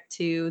subject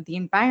to the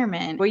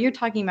environment. What you're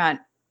talking about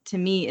to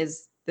me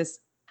is this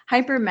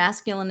hyper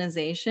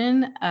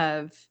masculinization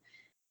of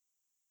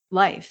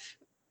life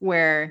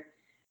where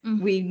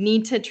we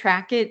need to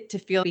track it to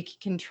feel we can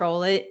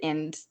control it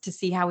and to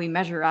see how we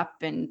measure up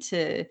and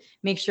to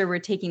make sure we're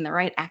taking the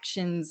right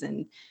actions.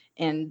 And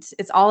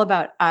it's all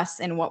about us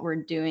and what we're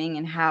doing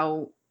and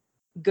how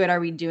good are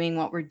we doing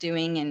what we're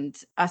doing and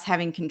us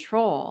having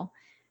control.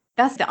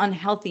 That's the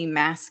unhealthy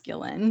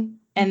masculine.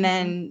 And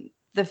then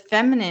the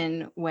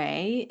feminine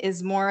way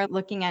is more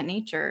looking at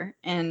nature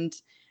and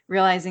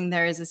realizing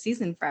there is a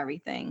season for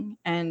everything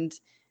and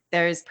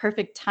there's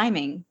perfect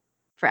timing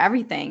for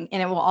everything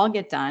and it will all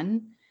get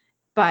done,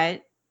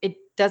 but it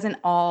doesn't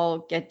all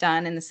get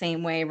done in the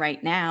same way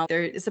right now.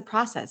 There is a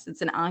process.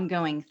 It's an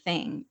ongoing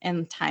thing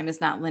and time is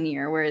not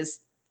linear, whereas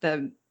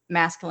the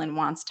masculine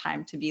wants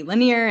time to be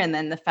linear, and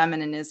then the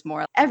feminine is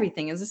more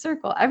everything is a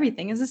circle,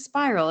 everything is a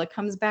spiral, it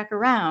comes back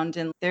around,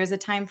 and there's a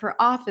time for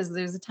off as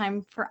there's a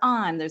time for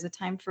on, there's a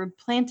time for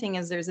planting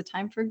as there's a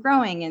time for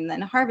growing and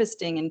then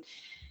harvesting,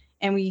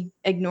 and we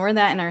ignore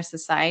that in our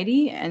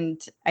society.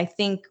 And I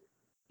think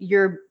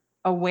you're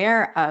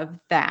aware of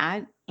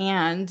that,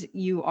 and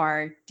you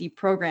are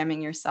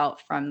deprogramming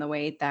yourself from the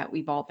way that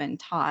we've all been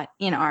taught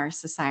in our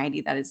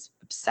society that is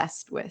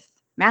obsessed with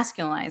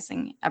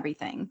masculinizing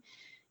everything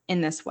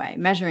in this way,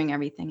 measuring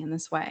everything in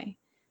this way.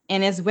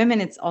 And as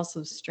women, it's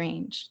also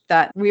strange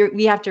that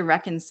we have to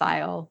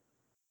reconcile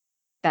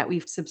that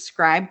we've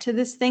subscribed to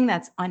this thing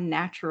that's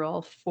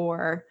unnatural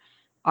for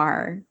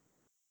our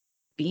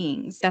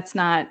beings. That's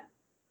not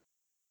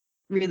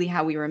really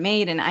how we were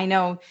made. And I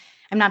know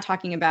I'm not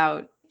talking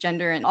about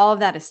gender and all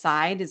of that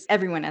aside, is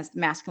everyone has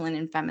masculine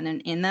and feminine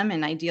in them.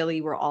 And ideally,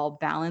 we're all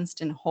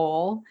balanced and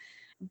whole.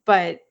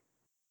 But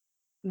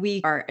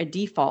we are a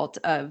default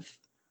of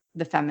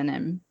the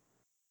feminine.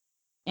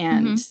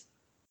 And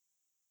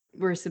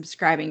we're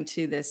subscribing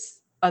to this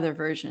other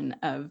version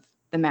of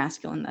the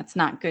masculine that's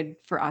not good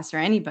for us or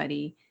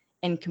anybody,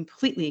 and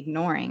completely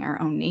ignoring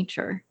our own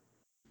nature.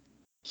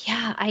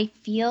 Yeah, I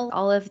feel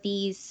all of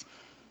these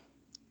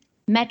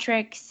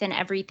metrics and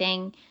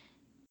everything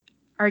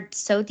are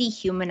so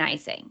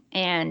dehumanizing.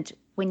 And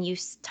when you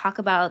talk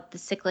about the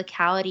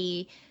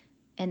cyclicality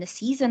and the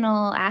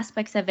seasonal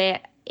aspects of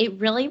it, it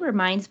really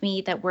reminds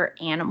me that we're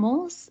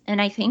animals.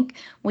 And I think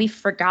we've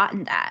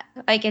forgotten that.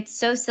 Like, it's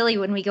so silly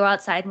when we go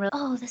outside and we're like,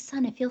 oh, the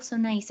sun, it feels so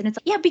nice. And it's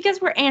like, yeah,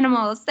 because we're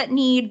animals that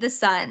need the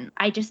sun.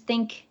 I just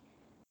think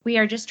we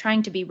are just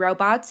trying to be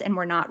robots, and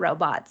we're not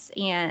robots.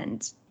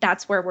 And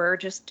that's where we're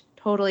just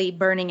totally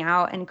burning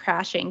out and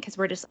crashing, because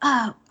we're just,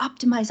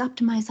 optimize,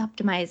 optimize,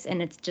 optimize.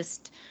 And it's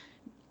just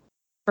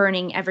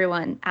burning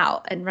everyone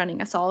out and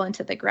running us all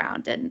into the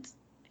ground. And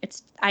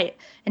and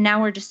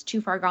now we're just too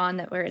far gone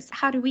that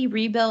how do we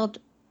rebuild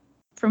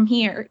from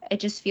here? It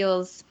just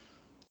feels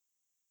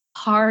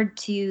hard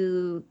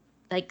to,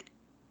 like,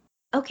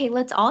 okay,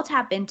 let's all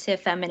tap into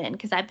feminine,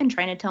 because I've been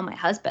trying to tell my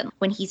husband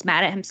when he's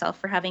mad at himself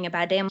for having a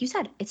bad day. You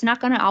said, it's not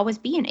going to always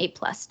be an A+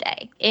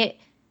 day. It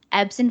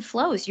ebbs and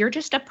flows. You're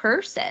just a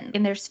person,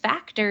 and there's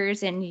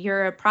factors, and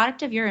you're a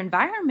product of your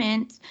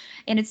environment,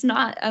 and it's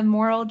not a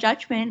moral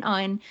judgment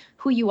on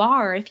who you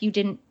are if you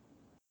didn't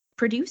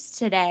produce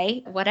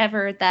today,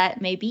 whatever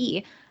that may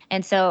be.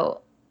 And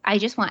so I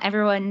just want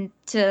everyone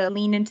to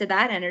lean into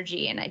that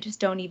energy. And I just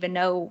don't even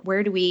know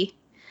how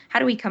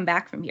do we come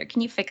back from here?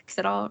 Can you fix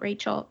it all,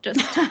 Rachael?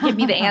 Just give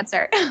me the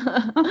answer.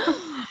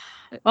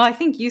 Well, I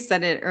think you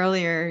said it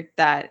earlier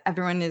that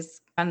everyone is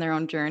on their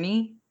own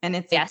journey. And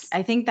it's, yes.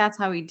 I think that's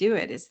how we do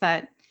it, is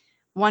that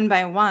one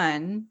by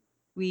one,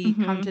 we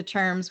come to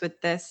terms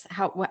with this,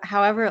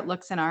 however it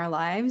looks in our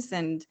lives,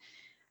 and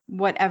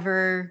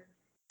whatever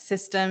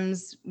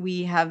systems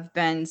we have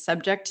been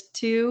subject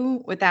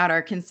to without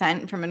our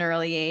consent from an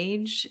early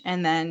age,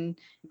 and then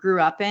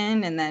grew up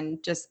in, and then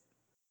just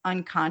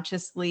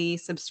unconsciously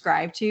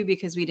subscribed to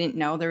because we didn't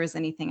know there was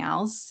anything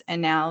else.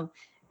 And now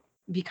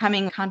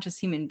becoming conscious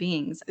human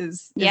beings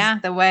is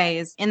the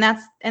way, and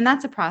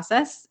that's a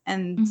process,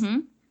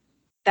 and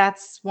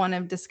that's one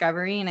of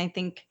discovery. And I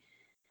think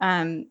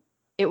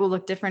it will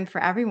look different for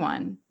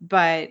everyone,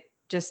 but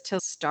just to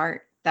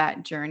start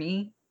that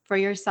journey for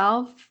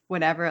yourself,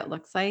 whatever it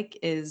looks like,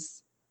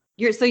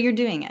 you're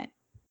doing it.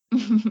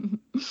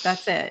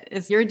 That's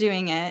it. You're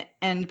doing it.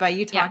 And by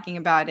you talking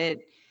about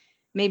it,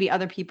 maybe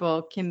other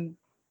people can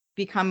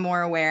become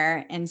more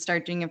aware and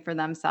start doing it for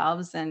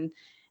themselves. And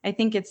I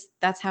think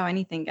that's how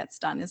anything gets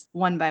done, is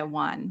one by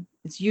one.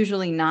 It's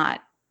usually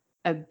not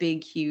a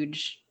big,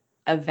 huge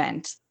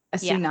event, a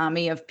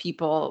tsunami of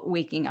people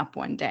waking up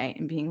one day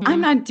and being,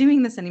 I'm not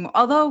doing this anymore.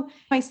 Although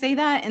I say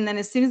that, and then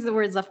as soon as the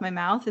words left my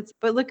mouth,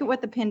 but look at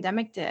what the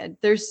pandemic did.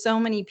 There's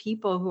so many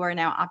people who are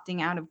now opting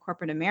out of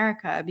corporate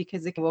America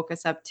because it woke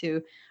us up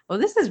to, well,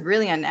 this is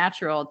really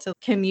unnatural to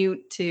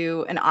commute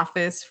to an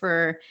office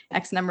for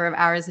X number of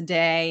hours a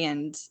day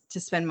and to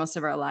spend most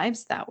of our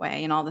lives that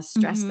way, and all the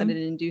stress that it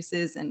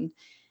induces. And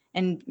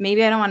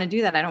maybe I don't want to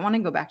do that. I don't want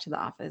to go back to the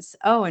office.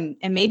 Oh, and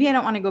maybe I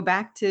don't want to go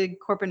back to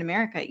corporate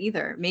America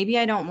either. Maybe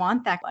I don't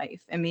want that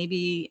life. And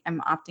maybe I'm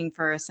opting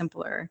for a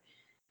simpler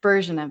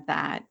version of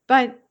that.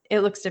 But it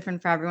looks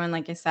different for everyone,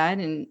 like I said,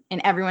 and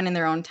everyone in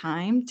their own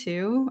time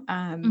too.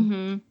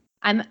 I'm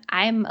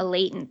a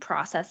latent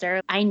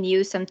processor.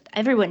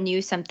 Everyone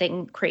knew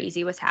something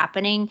crazy was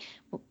happening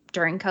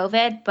during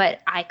COVID, but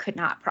I could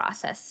not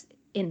process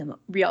in the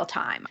real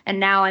time. And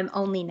now I'm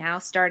only now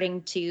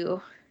starting to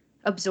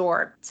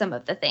absorb some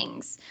of the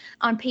things.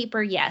 On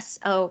paper, yes.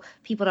 Oh,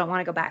 people don't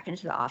want to go back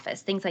into the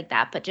office, things like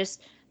that. But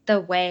just the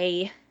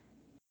way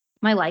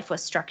my life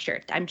was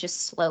structured, I'm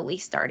just slowly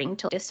starting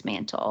to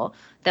dismantle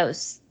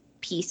those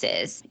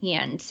pieces.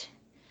 And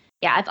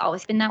yeah, I've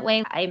always been that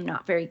way. I'm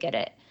not very good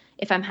at,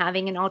 if I'm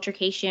having an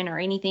altercation or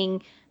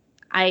anything,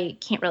 I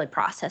can't really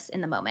process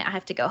in the moment. I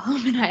have to go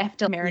home and I have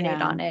to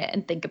marinate on it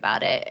and think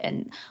about it.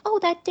 And, oh,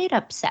 that did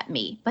upset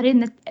me. But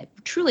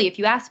truly, if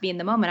you ask me in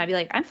the moment, I'd be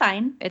like, I'm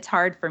fine. It's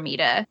hard for me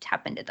to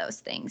tap into those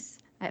things.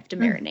 I have to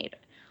marinate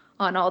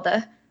on all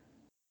the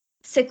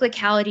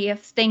cyclicality of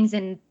things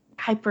and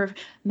hyper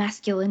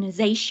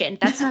masculinization.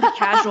 That's not a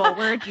casual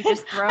word you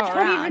just throw around.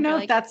 I don't even know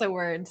if that's a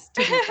word,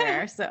 to be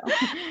fair. So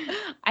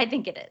I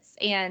think it is.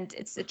 And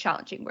it's a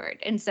challenging word.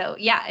 And so,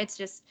 yeah,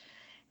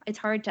 it's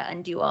hard to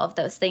undo all of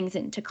those things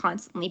and to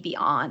constantly be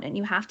on. And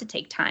you have to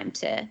take time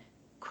to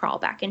crawl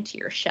back into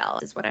your shell,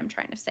 is what I'm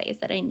trying to say, is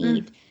that I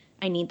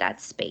need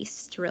that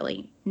space to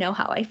really know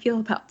how I feel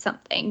about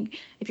something.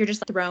 If you're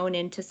just thrown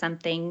into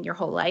something your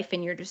whole life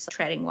and you're just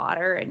treading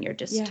water and you're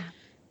just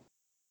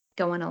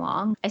going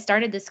along. I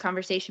started this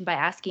conversation by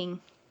asking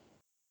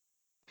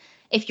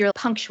if you're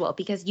punctual,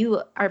 because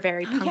you are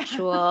very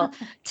punctual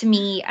to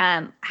me.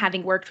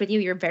 Having worked with you,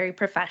 you're very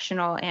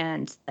professional,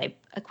 and I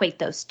equate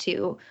those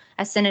two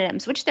as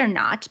synonyms, which they're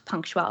not,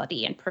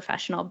 punctuality and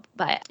professional.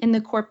 But in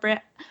the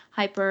corporate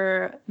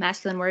hyper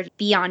masculine word,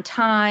 be on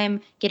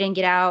time, get in,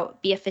 get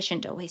out, be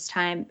efficient, don't waste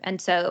time.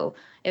 And so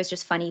it was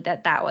just funny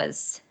that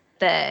was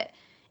the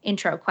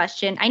intro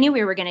question. I knew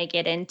we were going to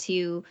get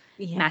into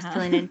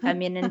masculine and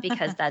feminine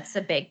because that's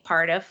a big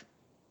part of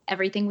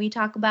everything we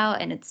talk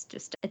about, and it's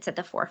at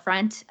the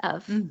forefront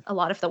of a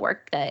lot of the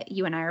work that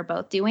you and I are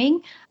both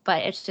doing.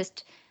 But it's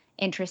just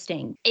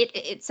interesting.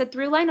 It's a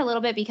through line a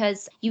little bit,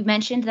 because you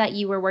mentioned that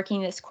you were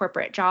working this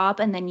corporate job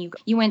and then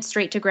you went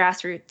straight to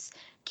grassroots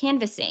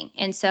canvassing.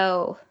 And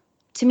so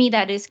to me,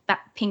 that is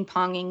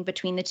ping-ponging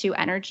between the two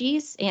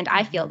energies. And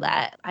I feel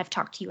that I've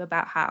talked to you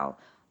about how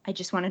I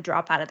just want to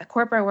drop out of the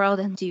corporate world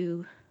and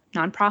do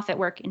nonprofit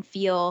work and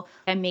feel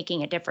I'm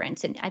making a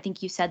difference. And I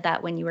think you said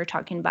that when you were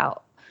talking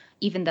about,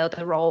 even though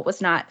the role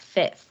was not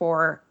fit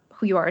for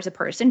who you are as a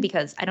person,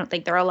 because I don't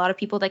think there are a lot of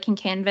people that can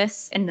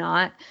canvas and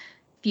not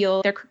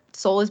feel their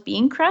soul is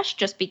being crushed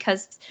just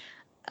because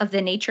of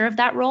the nature of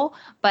that role.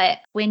 But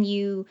when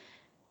you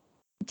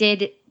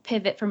did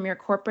pivot from your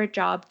corporate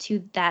job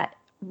to that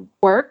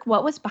work,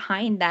 what was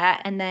behind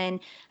that? And then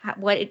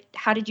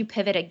how did you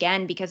pivot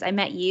again? Because I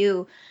met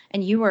you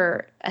and you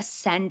were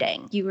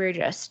ascending. You were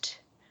just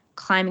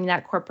climbing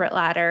that corporate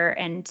ladder,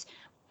 and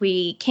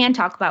we can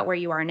talk about where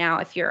you are now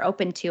if you're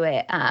open to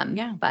it.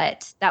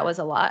 But that was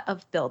a lot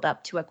of build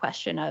up to a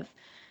question of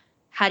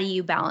how do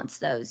you balance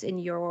those in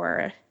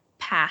your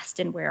past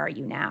and where are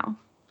you now?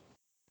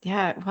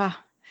 Yeah. Wow.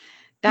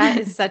 That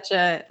is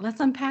let's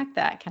unpack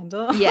that,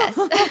 Kendall. Yes.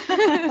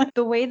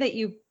 The way that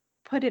you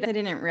put it, I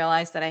didn't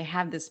realize that I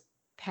have this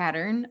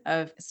pattern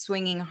of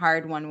swinging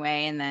hard one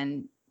way and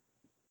then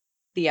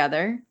the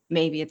other.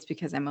 Maybe it's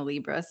because I'm a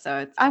Libra,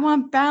 so I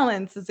want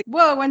balance. It's like,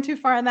 whoa, went too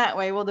far in that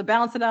way. Well, to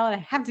balance it out, I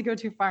have to go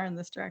too far in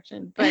this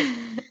direction. But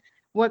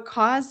what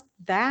caused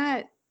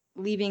that,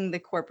 leaving the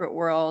corporate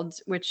world,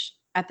 which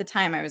at the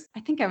time I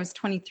think I was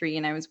 23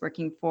 and I was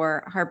working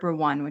for Harper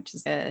One, which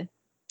is a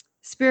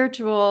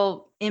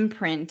spiritual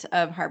imprint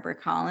of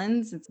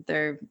HarperCollins. It's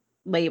their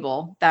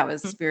label that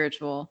was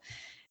spiritual.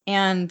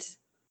 And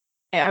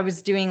I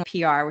was doing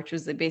PR, which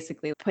was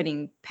basically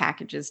putting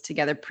packages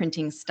together,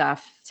 printing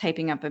stuff,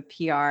 typing up a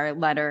PR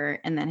letter,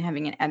 and then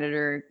having an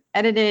editor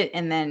edit it,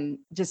 and then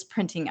just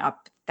printing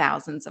up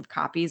thousands of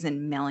copies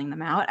and mailing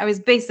them out. I was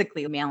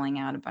basically mailing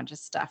out a bunch of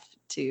stuff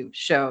to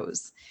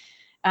shows.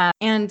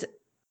 And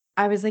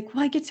I was like,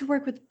 well, I get to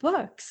work with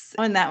books.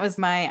 And that was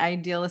my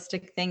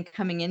idealistic thing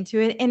coming into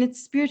it. And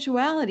it's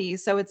spirituality.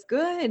 So it's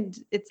good.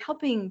 It's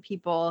helping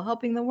people,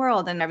 helping the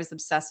world. And I was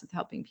obsessed with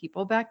helping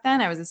people back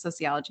then. I was a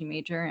sociology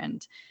major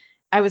and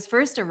I was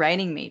first a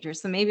writing major.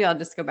 So maybe I'll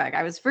just go back.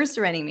 I was first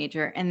a writing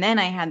major. And then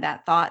I had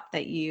that thought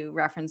that you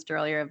referenced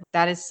earlier of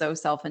that is so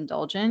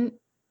self-indulgent.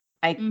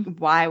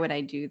 Why would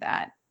I do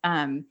that?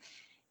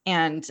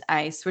 And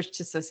I switched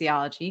to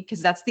sociology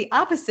because that's the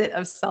opposite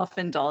of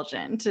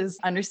self-indulgent, is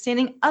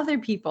understanding other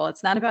people.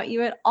 It's not about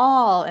you at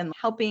all and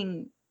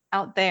helping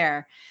out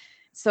there.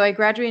 So I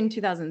graduated in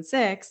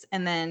 2006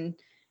 and then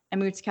I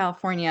moved to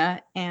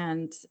California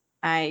and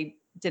I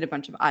did a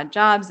bunch of odd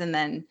jobs. And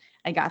then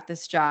I got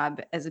this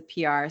job as a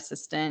PR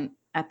assistant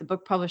at the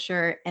book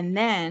publisher. And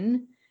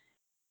then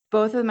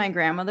both of my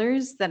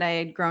grandmothers that I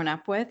had grown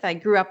up with, I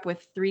grew up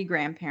with 3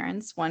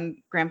 grandparents. One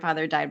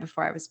grandfather died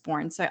before I was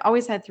born. So I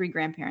always had 3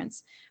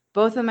 grandparents.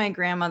 Both of my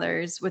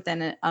grandmothers,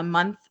 within a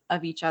month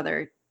of each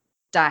other,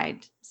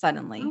 died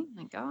suddenly. Oh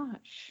my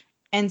gosh.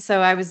 And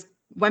so I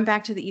went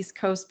back to the East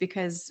Coast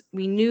because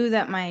we knew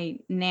that my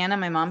Nana,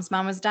 my mom's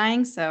mom, was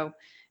dying. So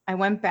I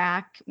went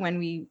back when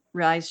we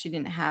realized she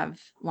didn't have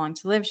long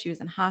to live. She was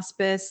in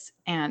hospice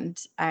and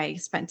I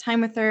spent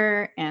time with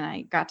her and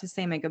I got to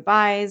say my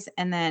goodbyes.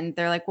 And then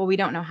they're like, well, we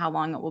don't know how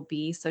long it will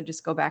be. So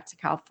just go back to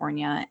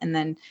California.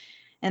 And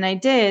I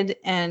did,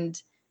 and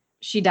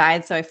she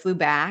died. So I flew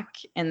back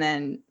and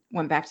then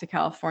went back to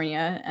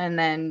California. And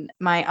then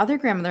my other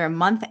grandmother, a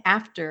month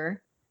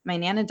after my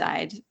Nana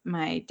died,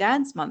 my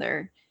dad's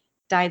mother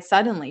died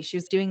suddenly. She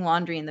was doing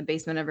laundry in the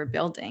basement of her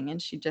building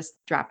and she just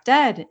dropped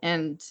dead.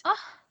 And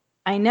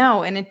I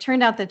know. And it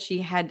turned out that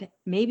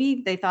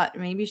they thought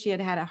maybe she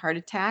had a heart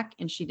attack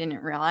and she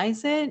didn't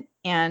realize it.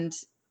 And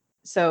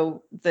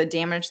so the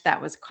damage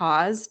that was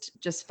caused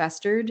just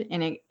festered,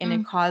 and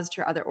it caused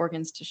her other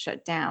organs to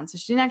shut down. So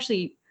she didn't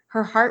actually,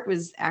 her heart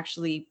was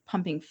actually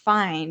pumping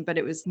fine, but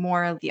it was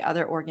more of the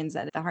other organs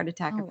that the heart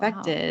attack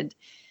affected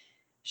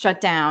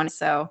shut down.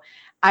 So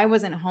I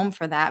wasn't home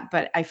for that,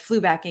 but I flew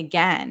back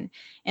again.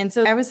 And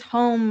so I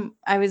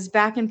was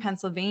back in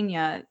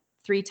Pennsylvania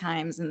 3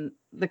 times in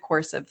the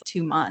course of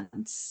 2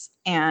 months.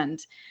 And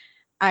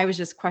I was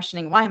just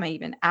questioning, why am I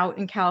even out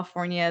in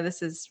California?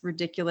 This is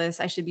ridiculous.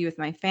 I should be with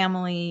my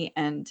family.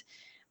 And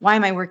why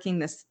am I working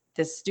this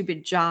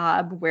stupid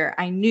job where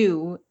I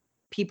knew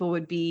people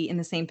would be in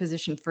the same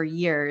position for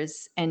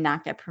years and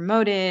not get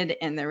promoted?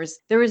 And there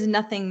was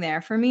nothing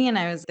there for me. And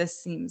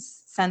this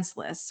seems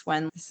senseless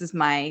when this is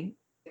my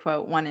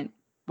quote, one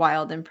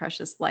wild and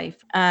precious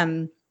life.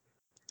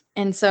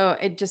 And so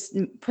it just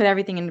put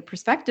everything into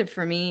perspective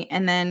for me.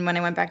 And then when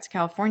I went back to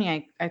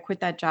California, I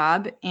quit that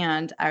job,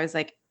 and I was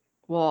like,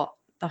 well,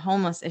 the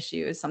homeless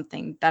issue is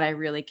something that I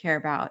really care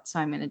about. So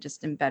I'm going to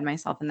just embed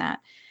myself in that.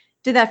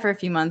 Did that for a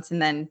few months,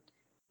 and then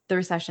the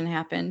recession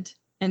happened.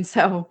 And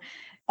so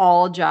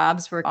all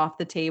jobs were off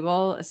the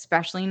table,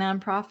 especially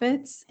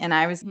nonprofits. And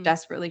I was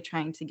desperately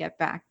trying to get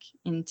back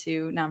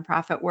into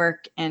nonprofit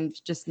work, and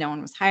just no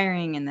one was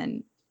hiring. And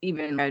then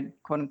even a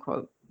quote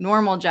unquote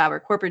normal job or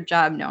corporate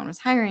job, no one was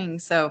hiring.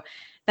 So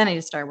then I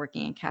just started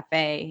working in a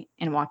cafe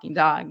and walking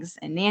dogs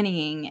and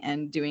nannying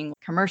and doing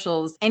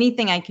commercials,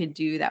 anything I could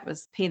do that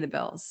was pay the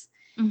bills.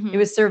 It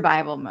was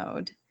survival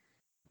mode.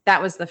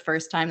 That was the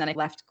first time that I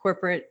left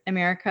corporate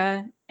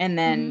America. And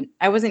then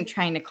I wasn't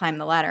trying to climb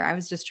the ladder. I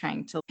was just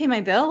trying to pay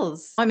my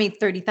bills. I made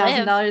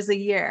 $30,000 a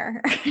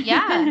year.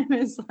 Yeah. It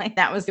was like,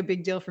 that was a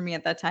big deal for me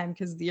at that time,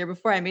 because the year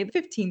before I made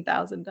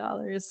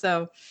 $15,000.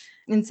 So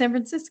in San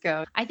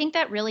Francisco. I think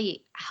that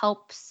really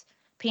helps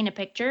paint a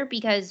picture,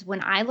 because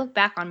when I look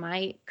back on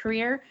my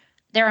career,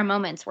 there are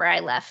moments where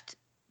I left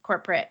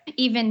corporate.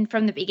 Even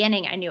from the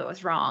beginning, I knew it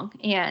was wrong.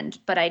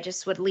 But I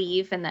just would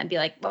leave and then be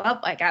like, well,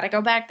 I got to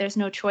go back. There's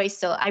no choice.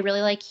 So I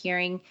really like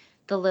hearing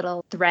the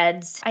little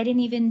threads. I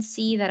didn't even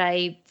see that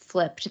I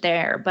flipped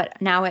there, but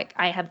now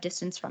I have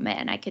distance from it,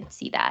 and I could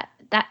see that.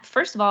 That,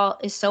 first of all,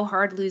 is so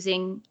hard,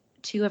 losing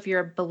 2 of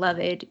your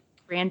beloved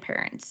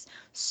grandparents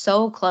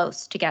so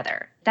close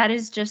together. That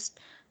is just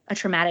a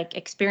traumatic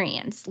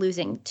experience,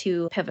 losing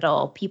 2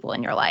 pivotal people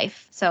in your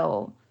life.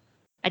 So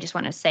I just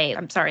want to say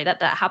I'm sorry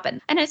that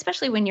happened. And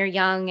especially when you're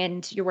young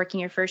and you're working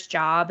your first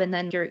job, and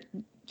then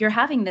you're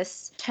having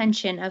this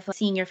tension of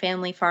seeing your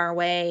family far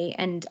away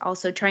and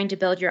also trying to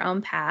build your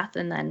own path,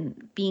 and then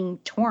being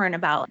torn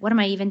about, what am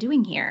I even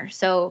doing here?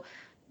 So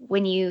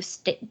when you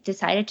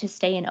decided to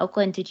stay in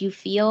Oakland, did you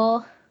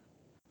feel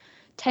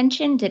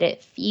tension? Did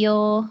it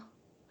feel,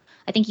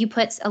 I think you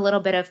put a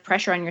little bit of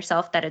pressure on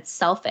yourself that it's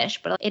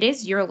selfish, but it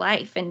is your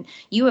life. And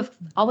you have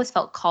always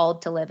felt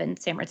called to live in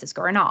San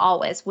Francisco, or not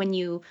always. When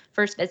you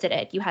first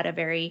visited, you had a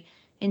very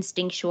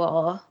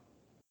instinctual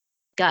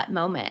gut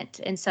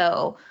moment. And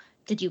so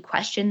did you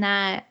question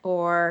that,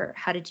 or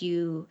how did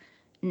you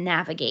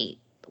navigate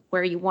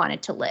where you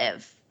wanted to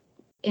live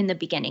in the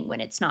beginning, when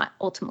it's not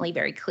ultimately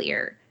very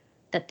clear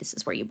that this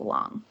is where you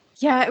belong?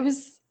 Yeah, it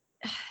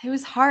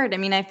was hard. I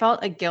mean, I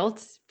felt a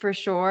guilt for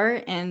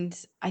sure. And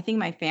I think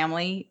my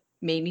family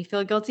made me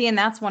feel guilty. And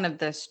that's one of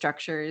the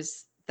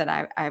structures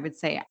that I would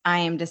say I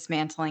am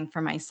dismantling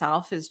for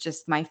myself, is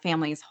just my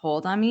family's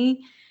hold on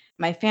me.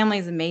 My family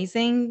is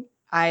amazing.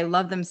 I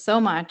love them so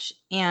much,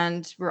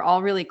 and we're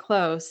all really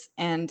close.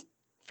 And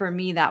for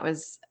me, that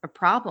was a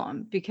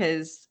problem,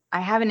 because I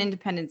have an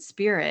independent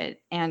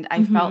spirit, and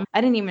I felt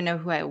I didn't even know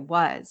who I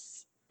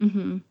was.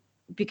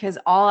 Because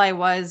all I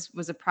was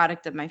a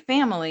product of my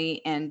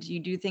family. And you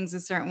do things a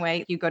certain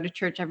way. You go to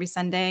church every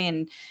Sunday,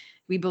 and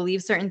we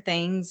believe certain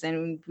things,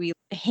 and we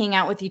hang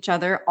out with each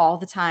other all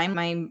the time.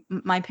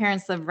 My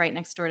parents live right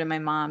next door to my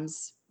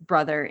mom's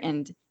brother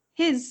and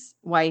his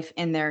wife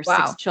and their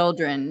 6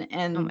 children.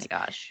 And oh my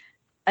gosh,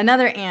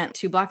 another aunt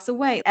 2 blocks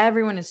away.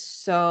 Everyone is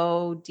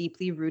so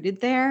deeply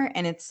rooted there.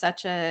 And it's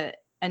such a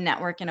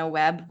network and a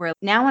web where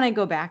now when I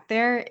go back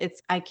there,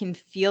 I can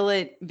feel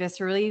it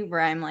viscerally, where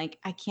I'm like,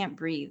 I can't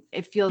breathe.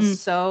 It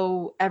feels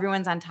so,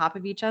 everyone's on top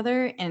of each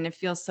other, and it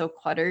feels so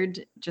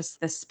cluttered,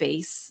 just the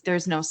space.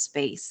 There's no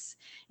space.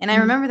 And I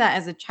remember that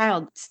as a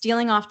child,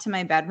 stealing off to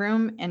my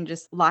bedroom and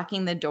just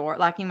locking the door,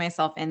 locking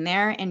myself in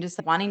there, and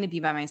just wanting to be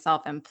by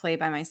myself and play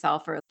by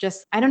myself, or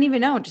just, I don't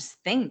even know, just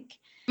think.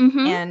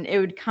 And it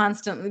would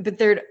constantly,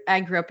 but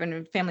I grew up in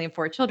a family of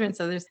 4 children.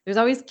 So there's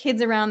always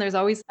kids around. There's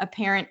always a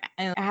parent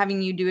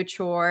having you do a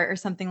chore or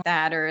something like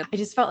that. Or I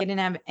just felt I didn't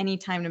have any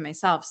time to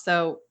myself.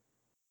 So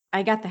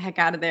I got the heck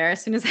out of there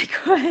as soon as I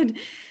could.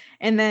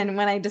 And then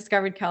when I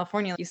discovered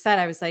California, like you said,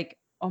 I was like,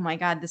 oh my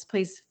God, this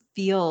place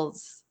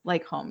feels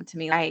like home to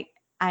me.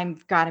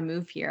 I've got to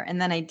move here.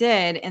 And then I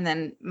did. And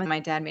then my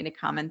dad made a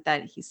comment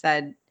that he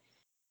said,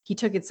 he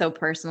took it so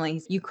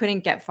personally. You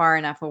couldn't get far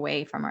enough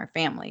away from our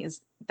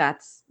families.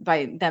 That's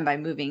by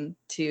moving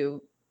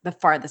to the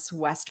farthest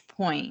west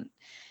point.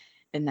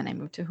 And then I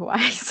moved to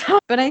Hawaii. So,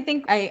 but I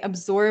think I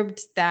absorbed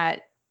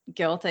that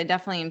guilt. I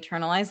definitely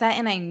internalized that.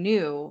 And I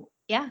knew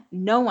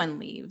no one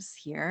leaves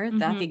here.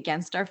 That's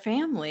against our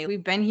family.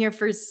 We've been here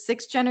for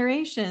 6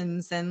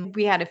 generations, and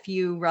we had a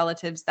few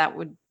relatives that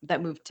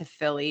moved to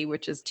Philly,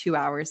 which is 2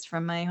 hours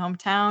from my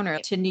hometown, or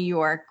to New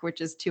York,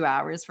 which is 2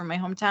 hours from my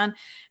hometown.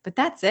 But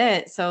that's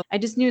it. So I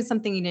just knew it's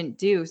something you didn't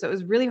do. So it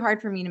was really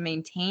hard for me to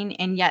maintain.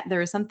 And yet there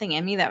was something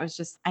in me that was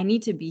just, I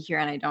need to be here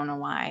and I don't know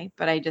why,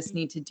 but I just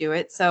need to do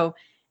it. So,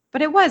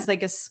 but it was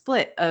like a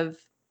split of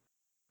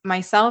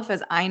myself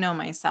as I know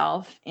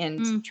myself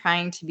and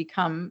trying to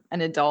become an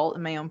adult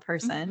and my own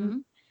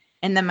person.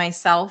 And then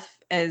myself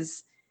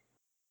as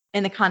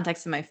in the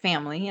context of my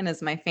family and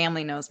as my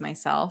family knows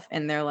myself.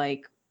 And they're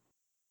like,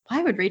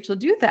 why would Rachael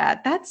do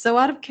that? That's so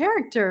out of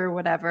character or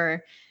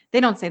whatever. They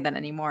don't say that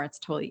anymore. It's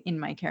totally in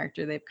my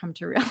character. They've come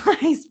to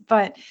realize,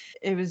 but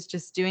it was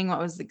just doing what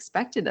was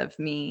expected of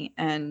me.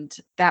 And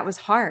that was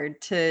hard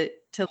to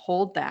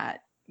hold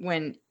that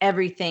when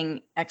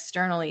everything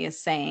externally is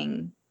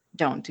saying,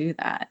 don't do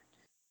that.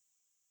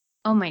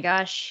 Oh my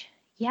gosh.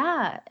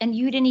 Yeah. And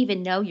you didn't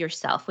even know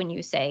yourself when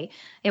you say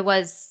it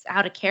was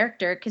out of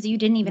character because you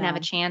didn't even have a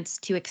chance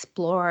to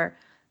explore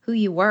who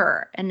you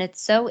were. And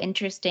it's so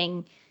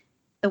interesting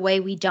the way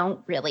we don't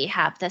really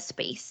have the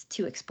space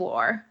to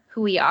explore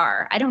who we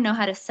are. I don't know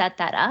how to set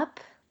that up,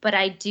 but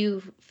I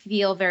do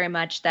feel very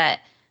much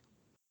that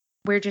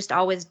we're just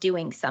always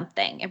doing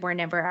something and we're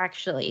never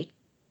actually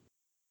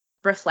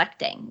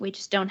reflecting. We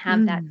just don't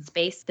have that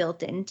space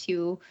built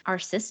into our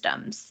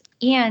systems.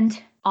 And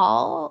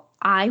all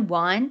I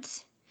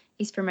want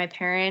is for my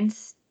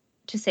parents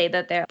to say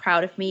that they're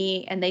proud of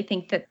me and they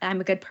think that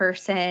I'm a good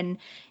person.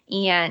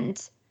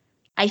 And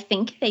I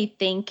think they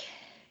think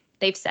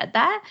they've said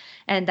that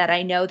and that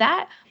I know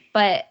that.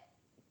 But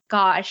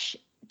gosh,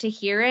 to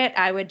hear it,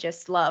 I would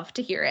just love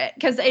to hear it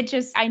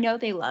because I know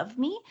they love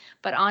me.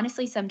 But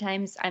honestly,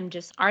 sometimes I'm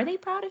just, are they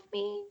proud of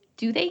me?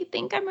 Do they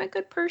think I'm a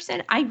good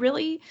person? I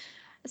really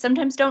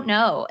sometimes don't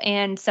know.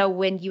 And so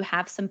when you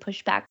have some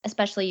pushback,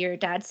 especially your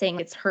dad saying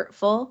it's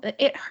hurtful,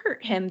 it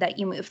hurt him that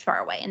you moved far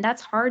away. And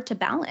that's hard to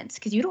balance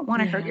because you don't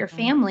want to hurt your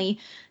family,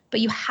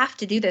 but you have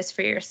to do this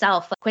for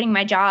yourself. Like quitting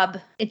my job,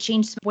 it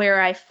changed where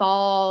I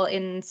fall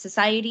in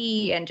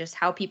society and just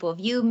how people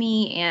view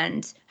me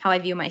and how I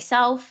view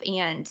myself.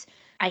 And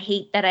I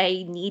hate that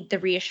I need the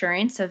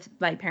reassurance of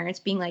my parents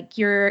being like,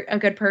 you're a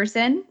good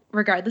person,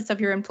 regardless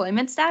of your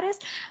employment status.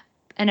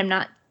 And I'm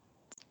not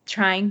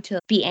trying to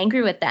be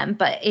angry with them,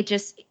 but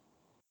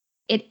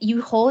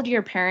you hold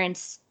your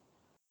parents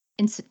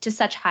to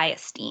such high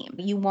esteem.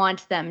 You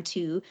want them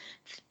to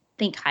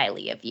think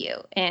highly of you,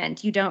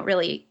 and you don't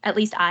really, at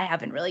least I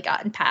haven't really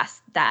gotten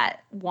past that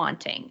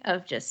wanting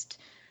of just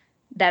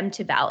them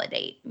to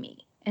validate me.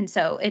 And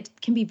so it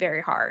can be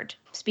very hard,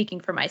 speaking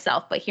for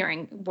myself, but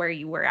hearing where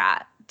you were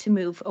at to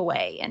move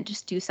away and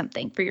just do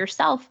something for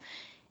yourself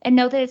and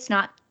know that it's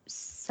not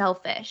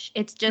selfish.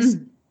 It's just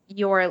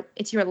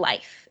it's your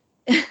life.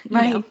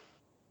 Right. Know?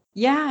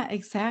 Yeah,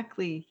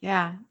 exactly.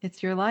 Yeah,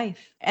 it's your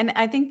life. And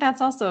I think that's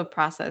also a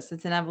process.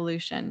 It's an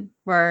evolution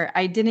where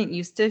I didn't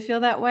used to feel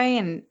that way.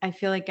 And I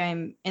feel like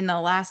in the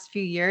last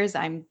few years,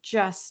 I'm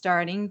just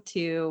starting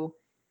to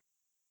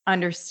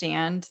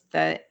understand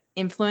the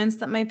influence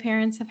that my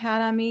parents have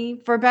had on me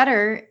for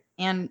better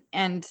and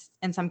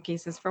in some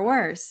cases for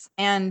worse,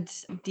 and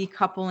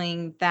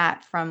decoupling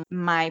that from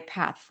my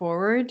path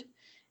forward.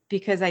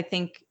 Because I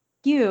think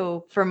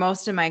for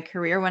most of my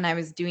career, when I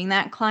was doing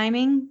that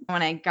climbing,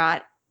 when I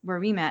got where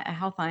we met at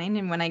Healthline,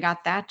 and when I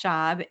got that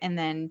job and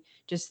then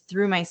just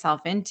threw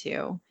myself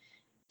into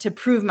to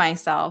prove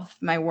myself,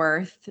 my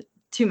worth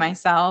to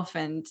myself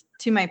and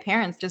to my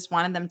parents, just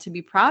wanted them to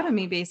be proud of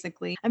me.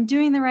 Basically, I'm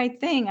doing the right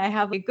thing. I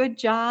have a good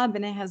job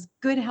and it has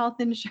good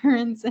health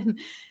insurance and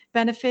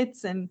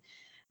benefits, and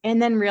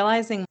then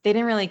realizing they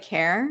didn't really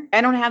care. I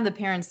don't have the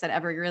parents that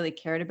ever really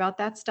cared about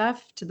that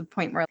stuff, to the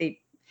point where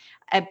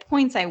at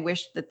points I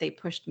wished that they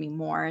pushed me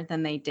more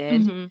than they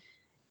did.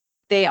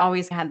 They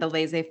always had the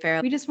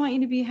laissez-faire. We just want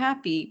you to be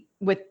happy,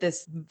 with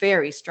this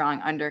very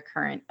strong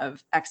undercurrent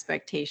of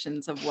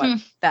expectations of what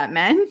that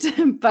meant.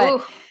 But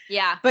Ooh,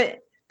 yeah.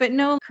 But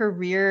no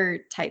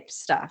career type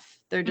stuff.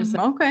 They're just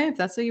like, okay, if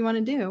that's what you want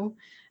to do.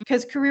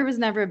 Because career was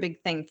never a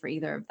big thing for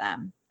either of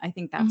them. I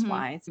think that's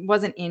why. It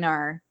wasn't in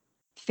our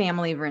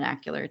family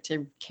vernacular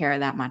to care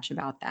that much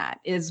about that.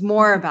 It's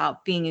more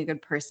about being a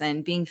good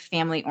person, being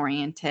family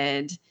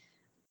oriented,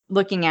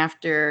 looking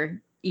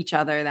after each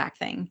other, that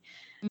thing.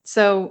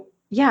 So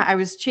yeah, I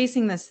was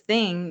chasing this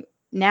thing.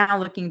 Now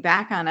looking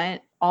back on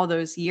it, all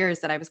those years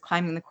that I was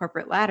climbing the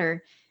corporate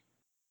ladder,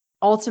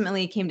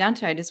 ultimately it came down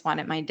to I just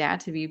wanted my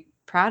dad to be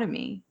proud of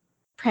me.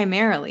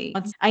 Primarily,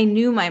 I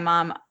know my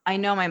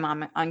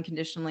mom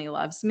unconditionally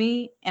loves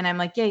me. And I'm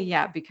like,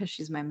 yeah, because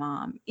she's my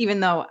mom, even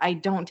though I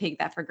don't take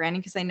that for granted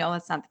because I know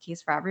that's not the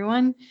case for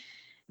everyone.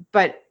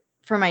 But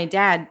for my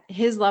dad,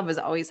 his love was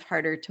always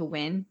harder to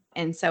win.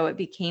 And so it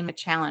became a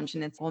challenge.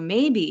 And it's, well,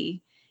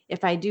 maybe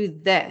if I do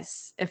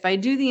this, if I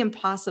do the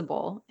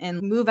impossible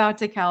and move out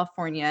to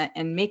California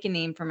and make a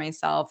name for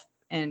myself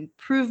and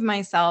prove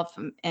myself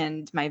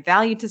and my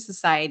value to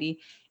society,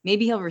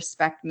 maybe he'll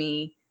respect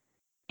me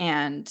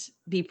and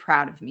be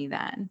proud of me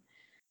then.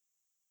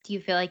 Do you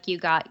feel like you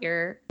got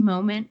your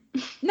moment?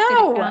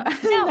 No, No.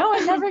 no,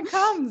 it never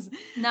comes.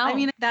 No. I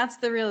mean, that's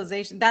the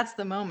realization. That's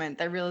the moment,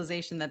 the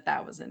realization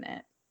that wasn't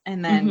it.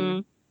 And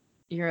then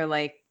you're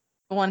like,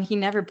 well, and he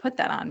never put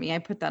that on me. I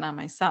put that on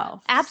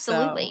myself.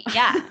 Absolutely. So.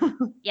 Yeah.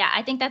 Yeah.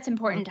 I think that's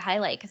important to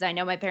highlight because I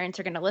know my parents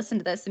are going to listen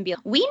to this and be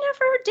like, we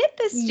never did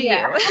this to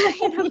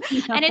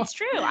you. And it's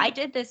true. I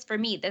did this for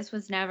me. This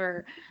was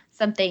never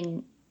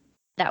something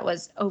that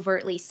was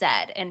overtly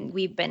said. And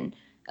we've been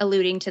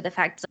alluding to the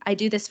fact I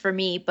do this for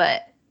me,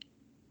 but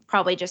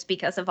probably just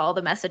because of all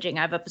the messaging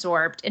I've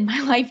absorbed in my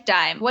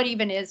lifetime, what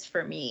even is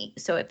for me.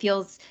 So it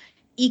feels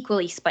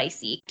equally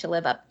spicy to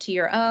live up to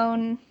your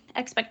own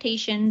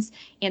expectations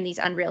and these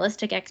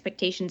unrealistic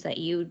expectations that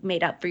you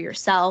made up for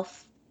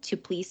yourself to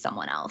please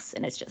someone else.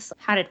 And it's just,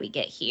 how did we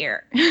get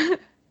here?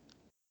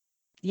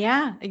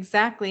 Yeah,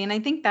 exactly. And I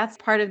think that's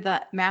part of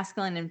the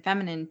masculine and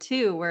feminine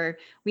too, where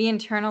we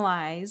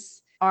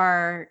internalize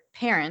our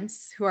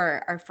parents, who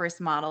are our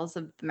first models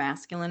of the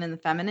masculine and the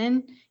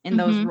feminine, in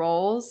those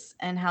roles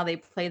and how they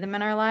play them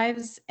in our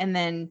lives. And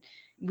then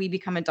we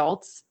become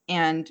adults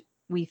and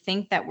we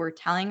think that we're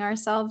telling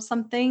ourselves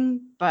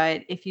something.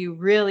 But if you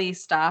really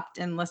stopped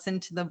and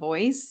listened to the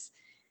voice,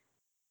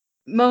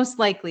 most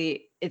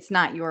likely it's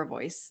not your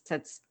voice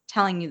that's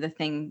telling you the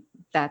thing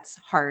that's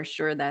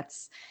harsh or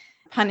that's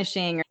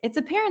punishing. It's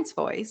a parent's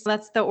voice.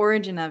 That's the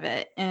origin of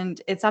it.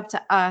 And it's up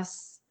to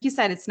us. You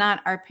said it's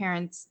not our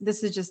parents.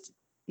 This is just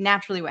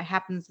naturally what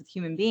happens with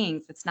human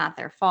beings. It's not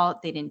their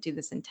fault. They didn't do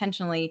this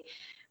intentionally.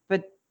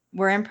 But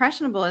we're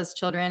impressionable as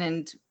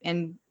children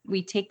and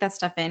we take that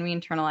stuff in, we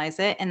internalize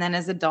it. And then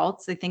as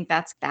adults, I think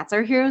that's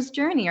our hero's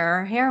journey or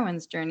our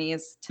heroine's journey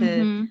is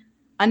to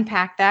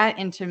unpack that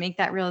and to make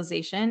that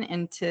realization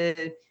and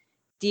to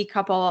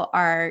decouple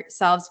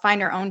ourselves,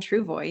 find our own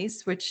true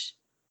voice, which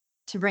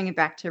to bring it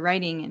back to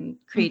writing and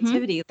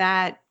creativity,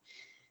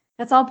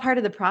 that's all part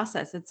of the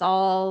process. It's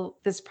all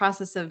this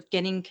process of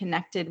getting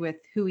connected with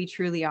who we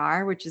truly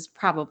are, which is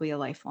probably a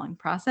lifelong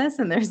process.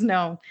 And there's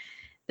no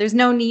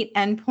neat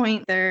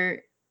endpoint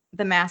there.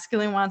 The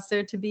masculine wants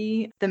there to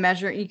be the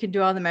measure. You could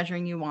do all the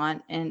measuring you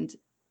want. And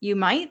you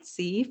might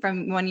see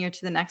from one year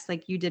to the next,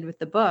 like you did with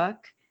the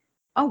book,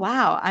 oh,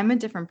 wow, I'm a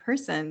different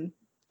person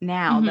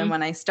now than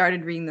when I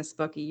started reading this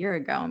book a year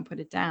ago and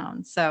put it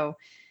down. So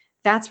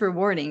that's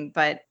rewarding,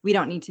 but we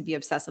don't need to be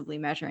obsessively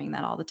measuring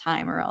that all the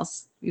time or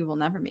else we will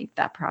never make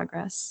that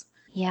progress.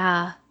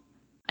 Yeah.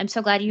 I'm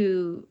so glad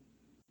you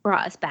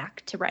brought us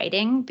back to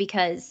writing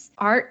because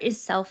art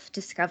is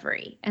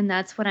self-discovery. And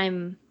that's what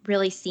I'm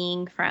really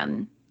seeing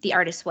from The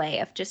Artist's Way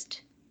of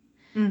just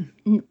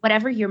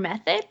whatever your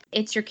method,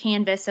 it's your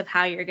canvas of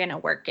how you're going to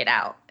work it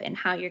out and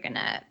how you're going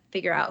to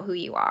figure out who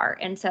you are.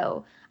 And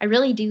so I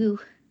really do.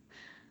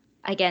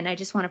 Again, I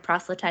just want to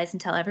proselytize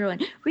and tell everyone,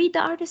 read The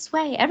Artist's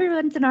Way.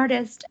 Everyone's an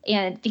artist.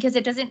 And because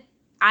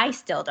I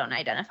still don't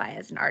identify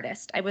as an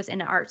artist. I was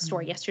in an art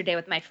store yesterday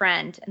with my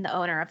friend and the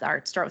owner of the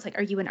art store was like,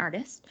 are you an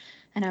artist?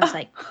 And I was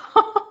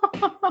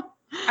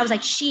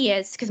like, she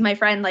is, because my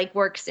friend like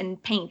works in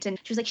paint and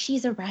she was like,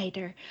 she's a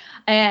writer.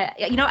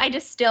 I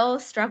just still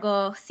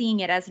struggle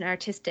seeing it as an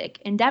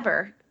artistic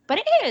endeavor, but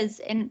it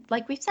is. And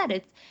like we've said,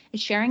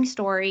 it's sharing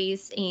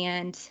stories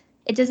and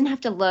it doesn't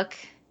have to look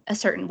a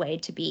certain way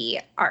to be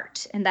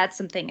art. And that's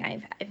something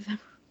I've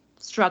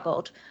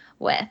struggled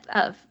with,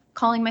 of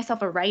calling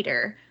myself a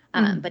writer,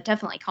 but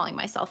definitely calling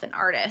myself an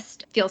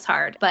artist feels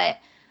hard. But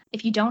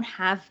if you don't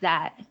have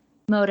that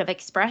mode of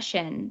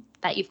expression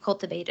that you've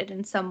cultivated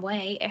in some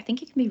way, I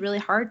think it can be really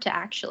hard to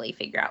actually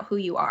figure out who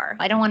you are.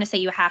 I don't want to say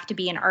you have to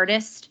be an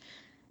artist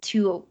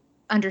to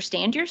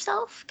understand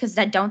yourself, because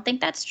I don't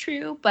think that's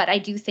true, but I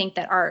do think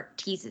that art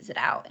teases it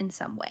out in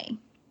some way.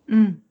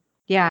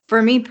 Yeah.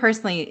 For me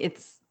personally,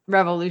 it's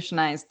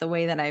revolutionized the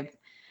way that I've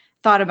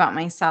thought about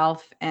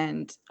myself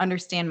and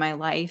understand my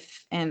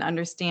life and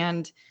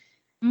understand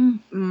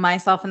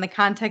myself in the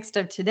context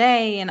of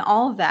today. And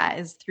all of that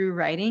is through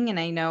writing. And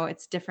I know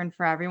it's different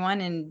for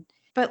everyone.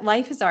 But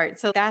life is art.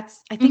 So I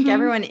think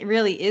everyone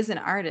really is an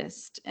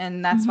artist.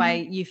 And that's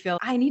why you feel,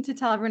 I need to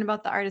tell everyone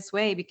about The Artist's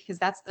Way, because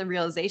that's the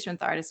realization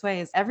with The Artist's Way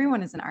is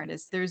everyone is an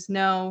artist. There's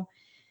no,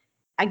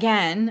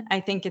 again,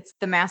 I think it's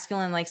the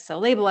masculine likes to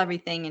label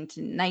everything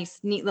into nice,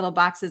 neat little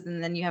boxes.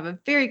 And then you have a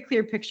very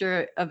clear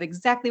picture of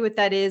exactly what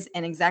that is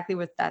and exactly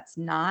what that's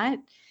not.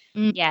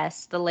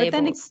 Yes, the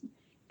labels. But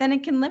then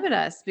it can limit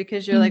us,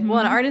 because you're like, well,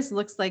 an artist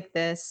looks like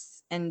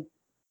this and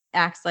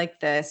acts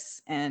like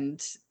this.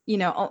 And,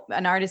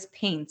 an artist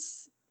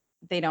paints,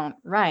 they don't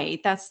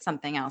write. That's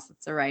something else.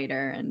 It's a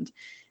writer. And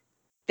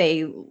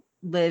they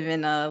live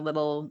in a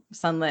little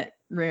sunlit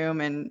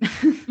room and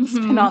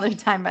spend all their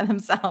time by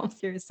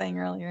themselves, you were saying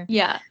earlier.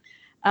 Yeah.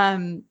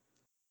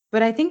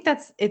 But I think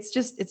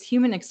it's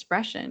human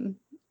expression.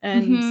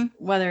 And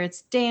whether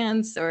it's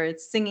dance or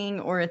it's singing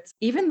or it's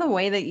even the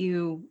way that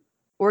you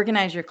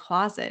organize your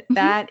closet,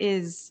 that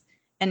is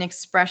an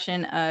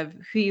expression of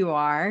who you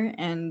are.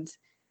 And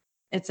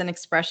it's an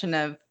expression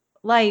of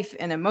life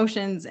and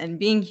emotions and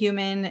being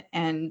human.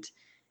 And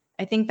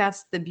I think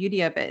that's the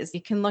beauty of it, is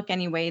you can look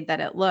any way that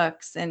it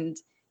looks, and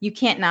you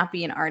can't not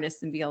be an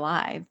artist and be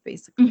alive,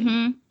 basically.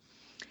 Mm-hmm.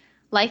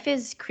 Life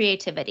is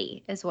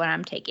creativity is what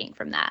I'm taking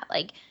from that.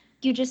 Like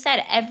you just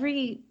said,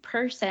 every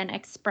person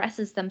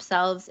expresses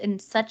themselves in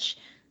such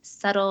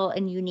subtle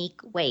and unique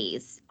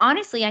ways.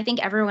 Honestly, I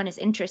think everyone is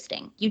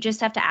interesting. You just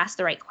have to ask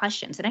the right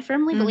questions. And I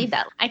firmly believe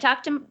that. I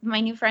talk to my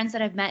new friends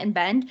that I've met in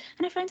Bend,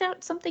 and I find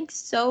out something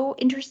so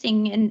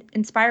interesting and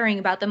inspiring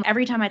about them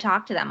every time I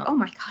talk to them. Oh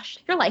my gosh,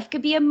 your life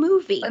could be a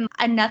movie.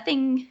 And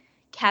nothing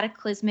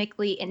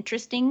cataclysmically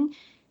interesting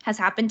has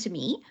happened to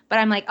me, but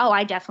I'm like, oh,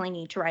 I definitely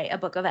need to write a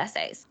book of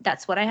essays.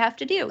 That's what I have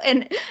to do.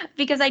 And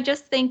because I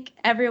just think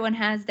everyone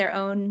has their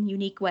own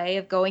unique way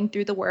of going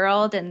through the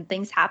world and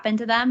things happen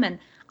to them. And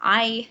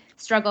I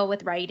struggle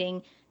with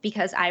writing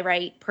because I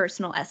write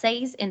personal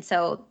essays. And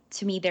so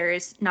to me,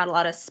 there's not a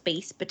lot of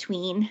space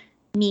between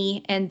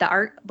me and the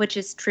art, which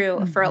is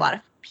true for a lot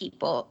of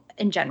people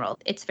in general.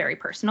 It's very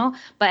personal,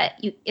 but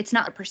it's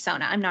not a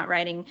persona. I'm not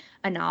writing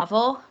a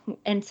novel.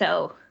 And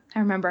so I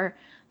remember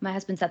my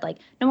husband said, like,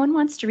 no one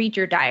wants to read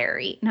your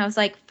diary. And I was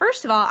like,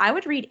 first of all, I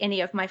would read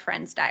any of my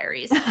friends'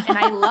 diaries, and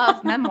I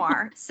love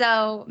memoir.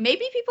 So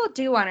maybe people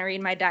do want to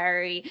read my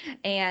diary.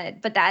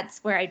 But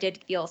that's where I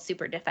did feel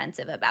super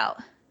defensive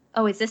about,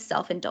 oh, is this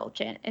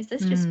self-indulgent? Is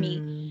this just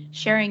me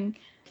sharing,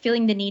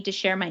 feeling the need to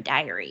share my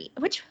diary?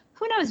 Which,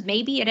 who knows,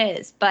 maybe it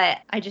is, but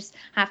I just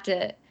have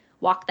to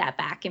walk that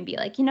back and be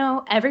like,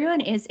 everyone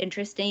is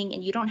interesting,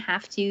 and you don't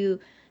have to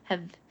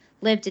have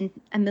lived in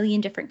a million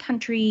different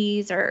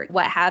countries or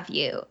what have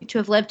you to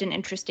have lived an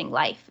interesting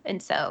life. And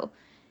so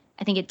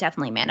I think it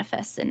definitely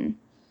manifests in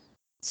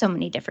so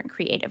many different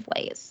creative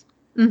ways.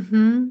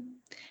 Mm-hmm.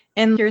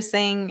 And you're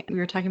saying, we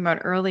were talking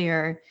about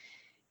earlier,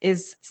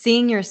 is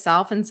seeing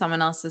yourself in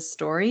someone else's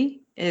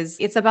story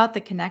it's about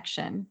the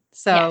connection.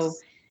 So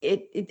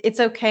it's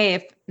okay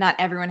if not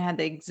everyone had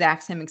the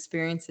exact same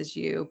experience as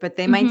you, but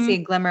they might see a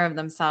glimmer of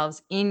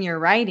themselves in your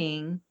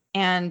writing.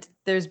 And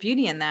there's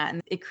beauty in that.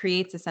 And it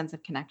creates a sense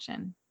of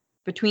connection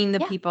between the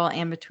people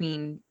and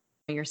between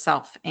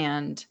yourself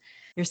and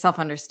your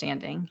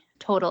self-understanding.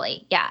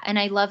 Totally. Yeah. And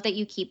I love that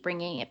you keep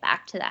bringing it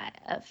back to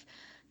that of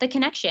the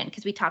connection,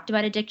 because we talked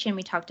about addiction,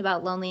 we talked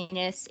about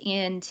loneliness,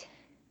 and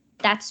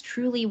that's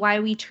truly why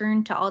we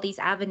turn to all these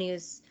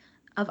avenues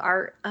of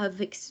art,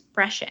 of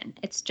expression.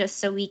 It's just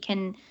so we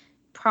can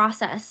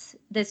process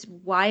this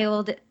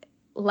wild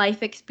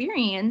life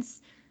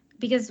experience,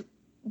 because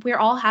we're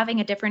all having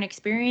a different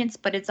experience,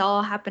 but it's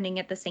all happening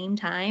at the same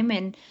time,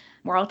 and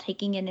we're all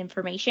taking in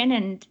information,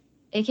 and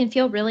it can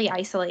feel really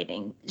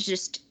isolating.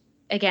 Just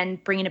again,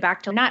 bringing it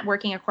back to not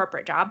working a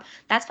corporate job,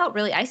 that's felt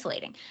really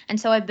isolating. And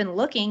so I've been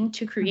looking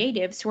to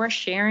creatives who are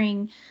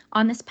sharing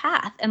on this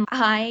path, and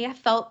I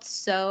felt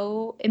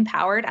so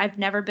empowered. I've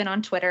never been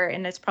on Twitter,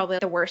 and it's probably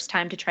the worst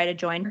time to try to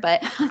join,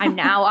 but I'm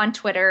now on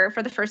Twitter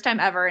for the first time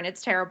ever, and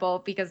it's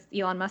terrible because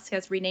Elon Musk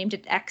has renamed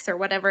it X or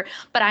whatever.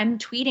 But I'm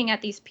tweeting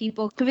at these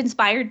people who've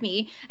inspired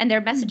me, and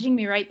they're messaging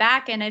me right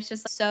back, and it's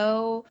just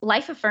so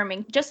life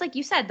affirming. Just like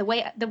you said, the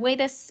way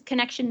this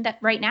connection that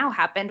right now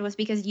happened was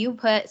because you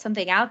put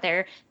something out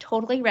there,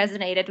 totally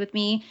resonated with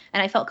me,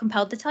 and I felt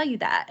compelled to tell you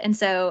that. And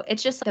so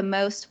it's just the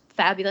most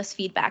fabulous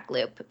feedback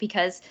loop,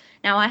 because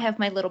now I have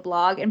my little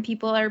blog and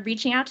people are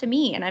reaching out to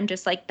me, and I'm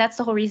just like, that's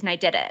the whole reason I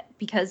did it,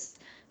 because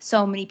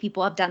so many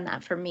people have done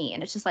that for me.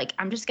 And it's just like,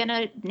 I'm just going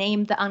to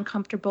name the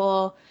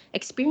uncomfortable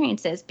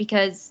experiences,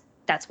 because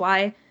that's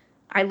why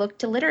I look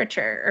to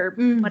literature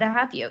or what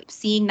have you.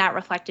 Seeing that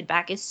reflected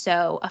back is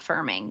so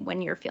affirming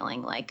when you're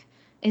feeling like,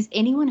 is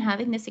anyone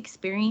having this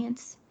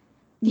experience?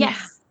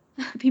 Yes,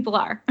 people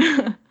are.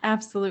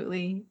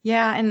 Absolutely.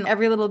 Yeah. And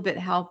every little bit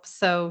helps.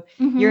 So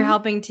Mm-hmm. you're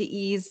helping to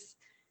ease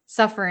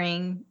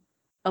suffering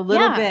a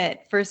little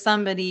bit for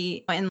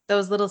somebody, and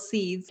those little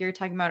seeds you're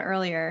talking about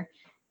earlier,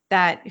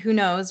 that who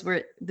knows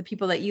where the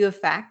people that you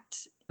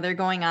affect, they're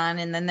going on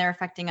and then they're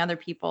affecting other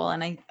people.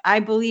 And I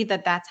believe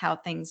that that's how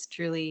things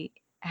truly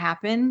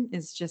happen,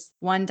 is just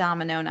one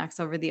domino knocks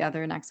over the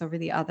other, knocks over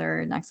the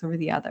other, knocks over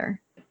the other.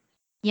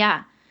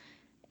 Yeah.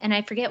 And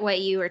I forget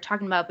what you were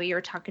talking about, but you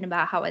were talking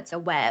about how it's a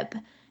web.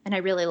 And I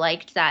really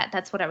liked that.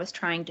 That's what I was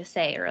trying to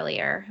say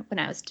earlier when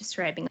I was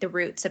describing the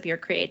roots of your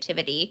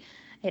creativity.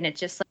 And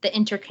it's just like the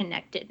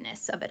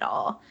interconnectedness of it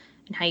all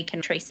and how you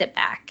can trace it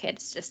back.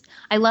 It's just,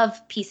 I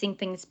love piecing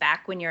things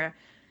back when you're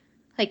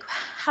like,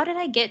 how did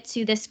I get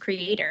to this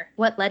creator?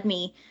 What led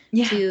me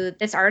to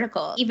this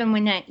article? Even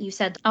when you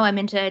said, oh, I'm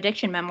into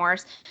addiction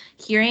memoirs,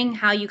 hearing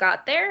how you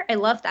got there, I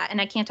love that.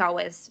 And I can't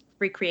always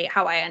recreate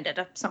how I ended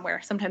up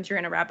somewhere. Sometimes you're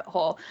in a rabbit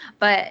hole,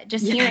 but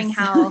just hearing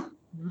how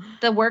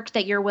the work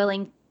that you're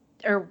willing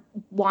or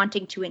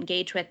wanting to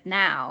engage with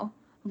now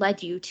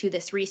led you to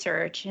this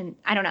research. And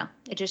I don't know,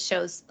 it just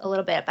shows a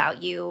little bit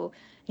about you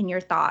and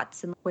your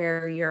thoughts and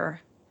where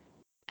your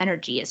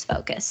energy is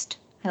focused.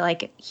 I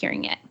like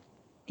hearing it.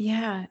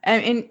 Yeah.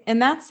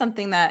 And that's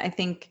something that I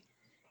think,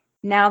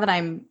 now that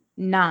I'm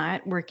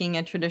not working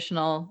a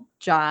traditional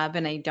job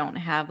and I don't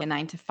have a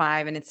 9 to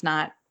 5 and it's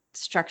not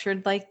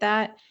structured like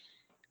that,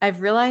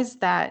 I've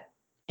realized that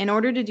in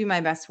order to do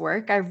my best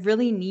work, I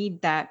really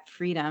need that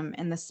freedom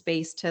and the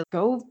space to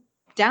go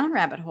down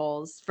rabbit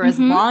holes for as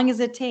long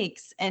as it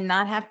takes and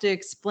not have to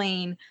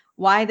explain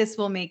why this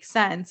will make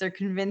sense or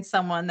convince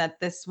someone that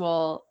this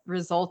will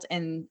result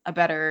in a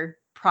better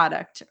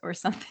product or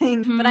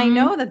something. But I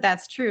know that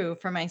that's true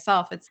for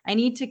myself. I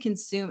need to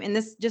consume, and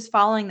this just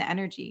following the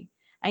energy.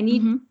 I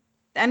need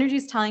the energy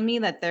is telling me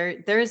that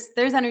there's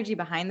energy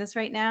behind this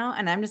right now,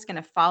 and I'm just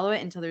going to follow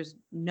it until there's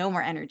no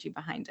more energy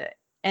behind it.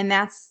 And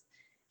that's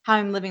how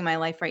I'm living my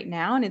life right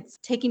now. And it's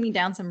taking me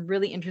down some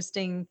really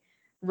interesting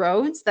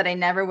roads that I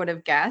never would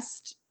have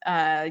guessed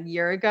a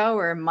year ago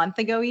or a month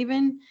ago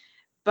even.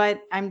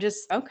 But I'm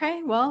just,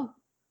 okay, well,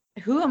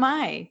 who am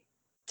I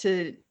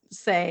to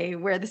say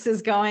where this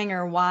is going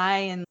or why,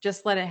 and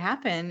just let it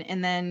happen.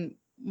 And then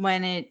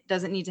when it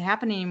doesn't need to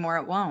happen anymore,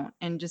 it won't.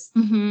 And just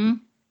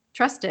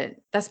trust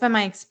it. That's been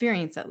my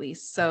experience, at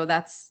least. So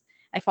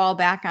I fall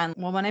back on,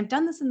 well, when I've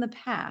done this in the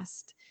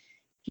past,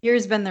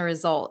 here's been the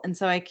result. And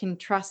so I can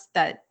trust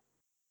that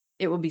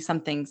it will be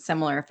something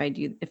similar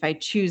if I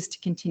choose to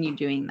continue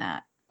doing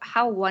that.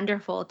 How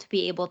wonderful to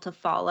be able to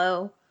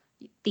follow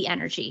the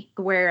energy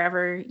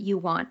wherever you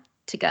want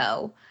to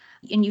go.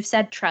 And you've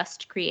said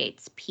trust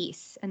creates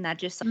peace, and that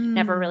just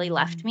never really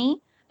left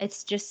me.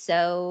 It's just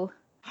so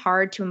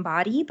hard to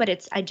embody, but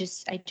I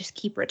just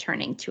keep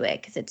returning to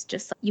it, because it's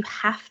just, you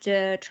have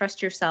to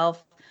trust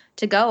yourself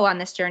to go on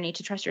this journey,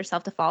 to trust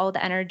yourself to follow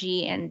the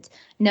energy and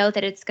know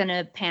that it's going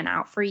to pan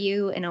out for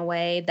you in a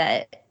way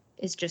that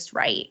is just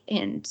right.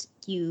 And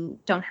you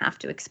don't have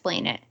to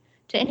explain it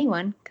to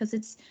anyone, because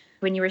it's,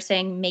 when you were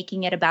saying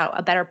making it about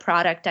a better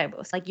product, I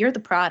was like, you're the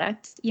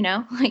product,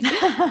 like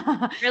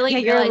really,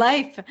 your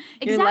life,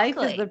 exactly. Your life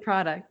is the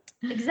product.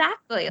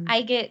 Exactly.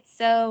 I get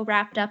so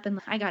wrapped up in,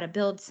 I got to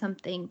build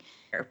something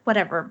or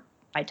whatever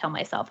I tell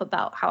myself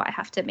about how I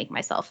have to make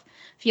myself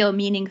feel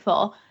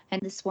meaningful. And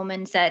this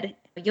woman said,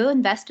 you'll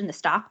invest in the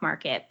stock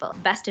market, but the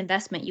best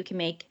investment you can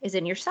make is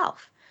in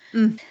yourself.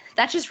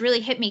 That just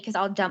really hit me, because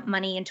I'll dump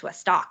money into a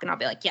stock and I'll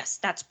be like, yes,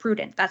 that's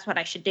prudent. That's what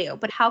I should do.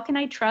 But how can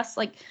I trust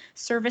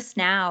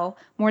ServiceNow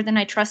more than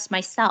I trust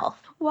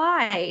myself?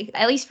 Why?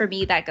 At least for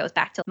me, that goes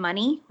back to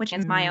money, which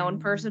is my own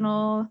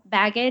personal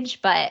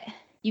baggage. But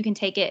you can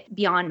take it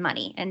beyond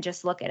money and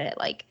just look at it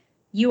like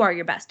you are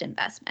your best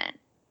investment.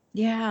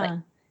 Yeah.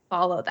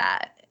 Follow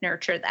that,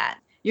 nurture that.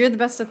 You're the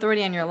best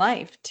authority on your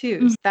life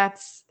too.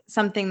 That's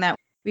something that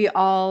we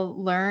all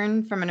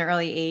learn from an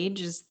early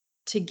age, is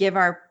to give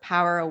our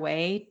power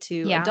away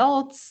to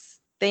adults.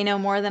 They know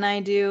more than I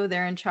do.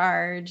 They're in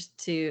charge.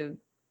 To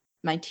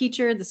my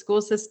teacher, the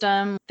school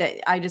system,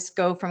 that I just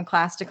go from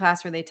class to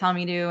class where they tell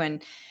me to.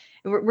 And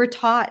we're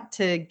taught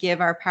to give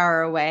our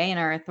power away and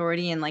our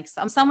authority. And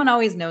someone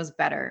always knows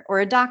better, or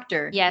a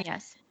doctor.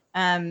 Yes.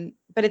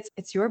 But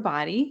it's your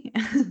body.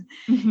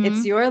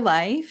 It's your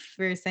life,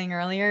 we were saying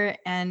earlier.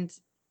 And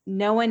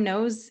no one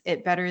knows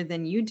it better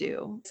than you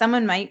do.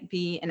 Someone might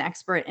be an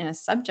expert in a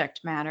subject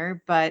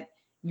matter, but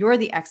you're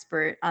the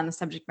expert on the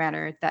subject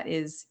matter that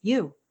is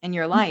you and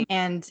your life.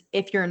 And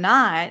if you're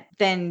not,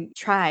 then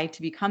try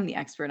to become the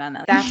expert on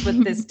that. That's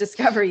what this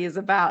discovery is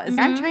about. Is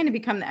I'm trying to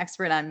become the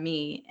expert on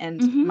me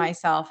and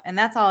myself. And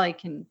that's all I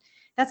can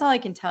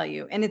tell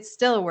you. And it's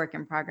still a work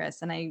in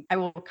progress. And I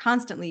will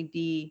constantly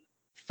be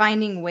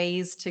finding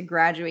ways to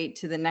graduate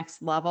to the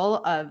next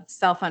level of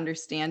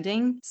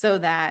self-understanding, so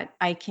that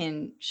I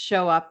can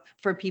show up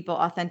for people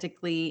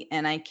authentically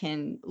and I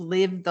can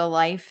live the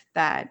life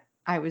that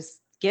I was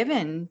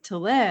given to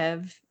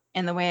live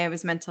in the way I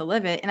was meant to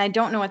live it. And I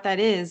don't know what that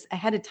is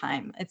ahead of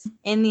time. It's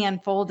in the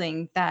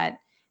unfolding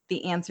that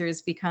the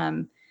answers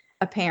become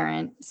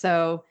apparent.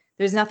 So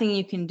there's nothing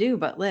you can do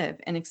but live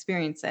and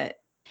experience it.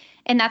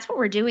 And that's what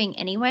we're doing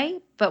anyway,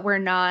 but we're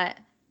not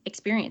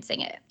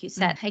experiencing it. You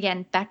said,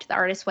 again, back to the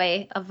artist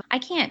way of, I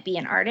can't be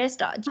an artist.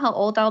 Do you know how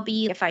old I'll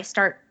be if I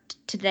start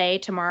today,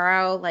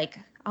 tomorrow?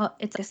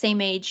 It's the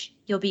same age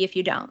you'll be if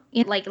you don't.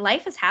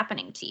 Life is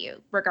happening to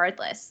you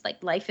regardless.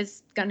 Life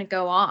is going to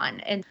go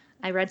on. And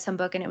I read some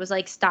book and it was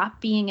stop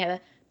being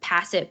a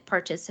passive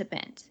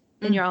participant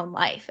in your own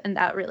life. And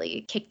that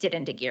really kicked it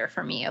into gear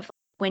for me, of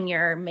when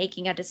you're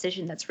making a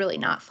decision that's really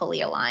not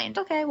fully aligned.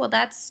 Okay, well,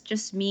 that's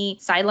just me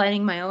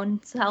sidelining my own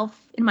self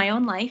in my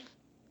own life.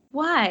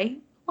 Why?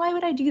 Why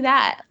would I do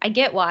that? I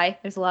get why.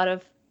 There's a lot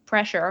of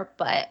pressure,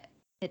 but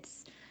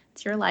it's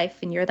your life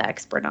and you're the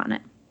expert on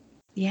it.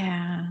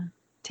 Yeah.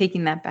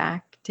 Taking that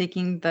back,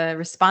 taking the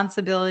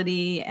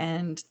responsibility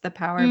and the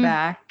power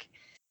back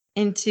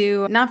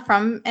into, not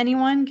from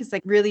anyone, because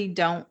I really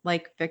don't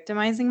like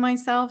victimizing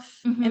myself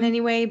in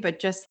any way,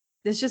 but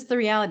it's just the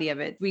reality of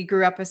it. We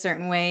grew up a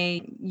certain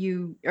way.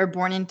 You are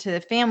born into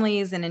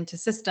families and into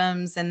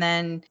systems, and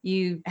then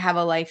you have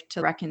a life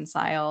to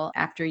reconcile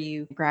after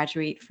you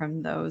graduate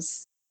from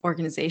those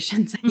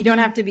organizations. You don't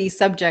have to be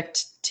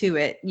subject to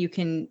it. You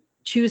can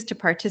choose to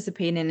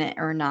participate in it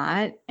or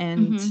not.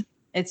 And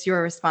it's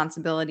your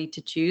responsibility to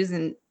choose.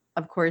 And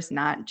of course,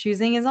 not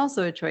choosing is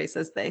also a choice,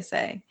 as they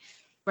say.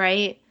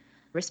 Right.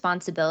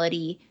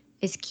 Responsibility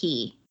is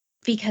key,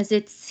 because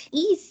it's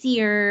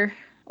easier,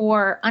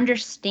 or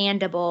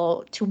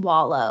understandable to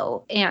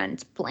wallow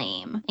and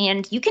blame.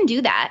 And you can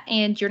do that,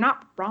 and you're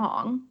not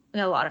wrong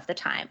a lot of the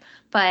time,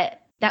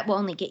 but that will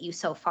only get you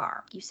so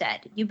far. You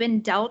said you've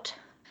been dealt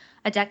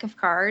a deck of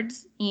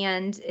cards,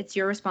 and it's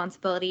your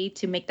responsibility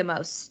to make the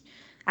most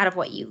out of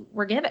what you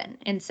were given.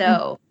 And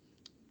so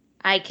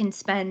I can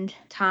spend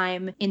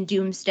time in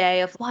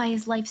doomsday of why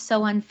is life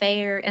so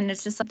unfair? And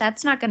it's just like,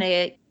 that's not going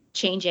to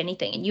change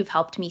anything. And you've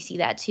helped me see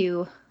that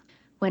too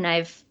when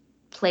I've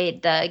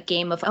played the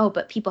game of, oh,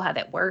 but people have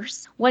it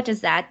worse. What does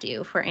that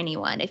do for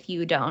anyone if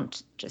you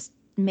don't just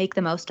make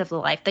the most of the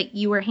life that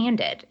you were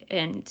handed?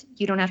 And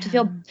you don't have to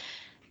feel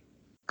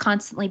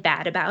constantly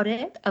bad about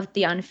it, of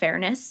the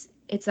unfairness.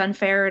 It's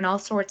unfair in all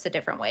sorts of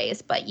different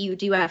ways, but you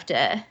do have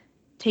to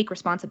take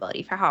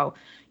responsibility for how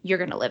you're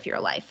going to live your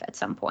life at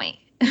some point.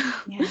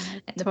 Yeah,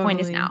 and the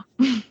point is now.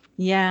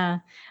 Yeah.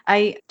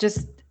 I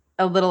just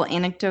a little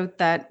anecdote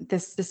that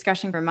this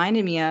discussion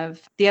reminded me of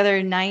the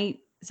other night.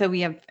 So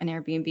we have an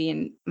Airbnb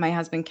and my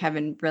husband,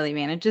 Kevin, really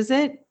manages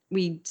it.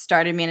 We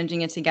started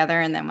managing it together.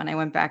 And then when I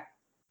went back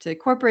to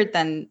corporate,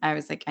 then I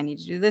was like, I need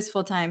to do this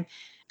full time.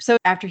 So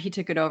after he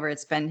took it over,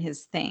 it's been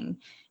his thing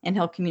and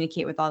he'll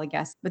communicate with all the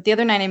guests. But the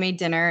other night I made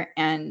dinner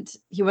and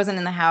he wasn't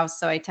in the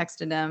house. So I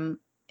texted him,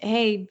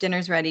 hey,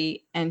 dinner's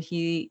ready. And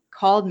he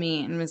called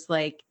me and was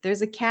like,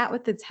 there's a cat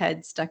with its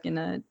head stuck in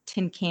a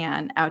tin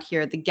can out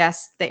here. The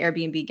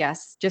Airbnb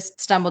guests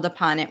just stumbled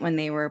upon it when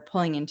they were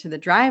pulling into the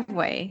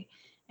driveway.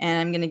 And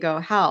I'm going to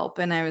go help.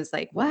 And I was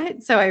like,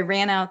 what? So I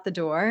ran out the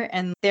door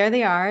and there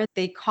they are.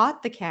 They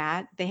caught the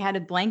cat. They had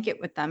a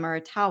blanket with them or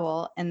a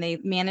towel and they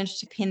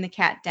managed to pin the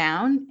cat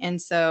down. And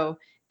so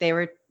they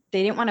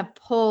didn't want to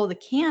pull the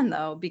can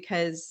though,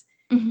 because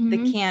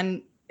the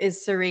can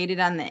is serrated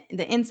on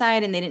the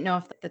inside and they didn't know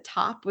if the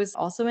top was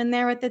also in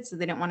there with it. So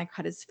they didn't want to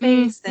cut his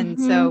face. And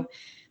so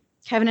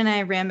Kevin and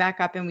I ran back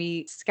up and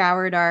we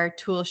scoured our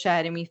tool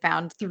shed and we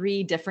found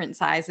 3 different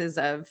sizes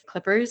of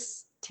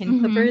clippers,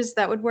 tin clippers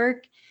that would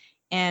work.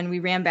 And we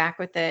ran back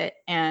with it.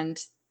 And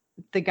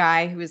the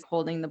guy who was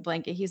holding the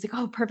blanket, he was like,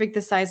 oh, perfect.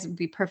 This size would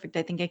be perfect.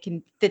 I think I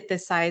can fit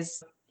this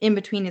size in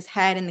between his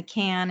head and the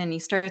can. And he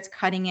starts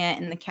cutting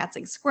it and the cat's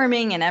like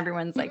squirming and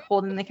everyone's like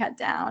holding the cat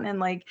down and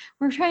like,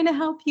 we're trying to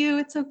help you.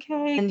 It's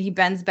okay. And he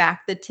bends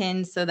back the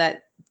tin so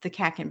that the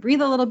cat can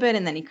breathe a little bit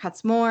and then he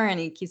cuts more and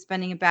he keeps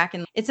bending it back.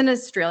 And it's an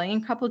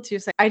Australian couple too.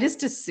 So I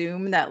just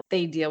assume that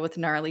they deal with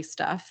gnarly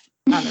stuff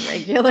on the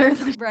regular.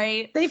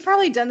 Right. They've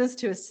probably done this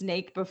to a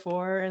snake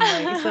before. And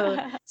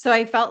like, so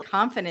I felt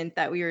confident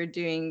that we were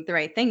doing the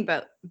right thing,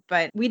 but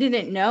we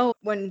didn't know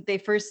when they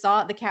first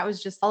saw it, the cat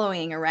was just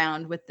following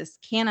around with this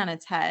can on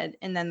its head.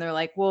 And then they're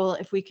like, well,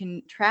 if we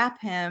can trap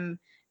him,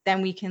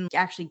 then we can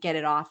actually get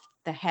it off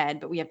the head,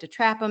 but we have to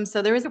trap him.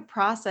 So there was a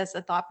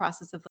thought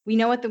process of we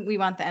know what we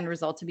want the end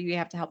result to be. We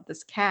have to help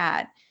this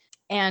cat.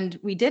 And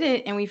we did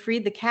it and we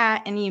freed the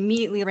cat and he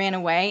immediately ran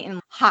away and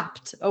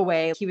hopped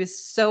away. He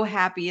was so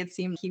happy. It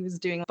seemed he was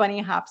doing bunny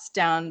hops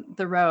down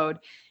the road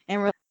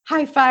and we're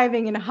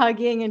high-fiving and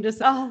hugging and just,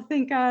 oh,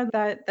 thank God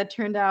that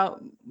turned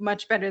out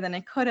much better than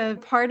it could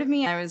have. Part of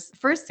me, I was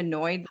first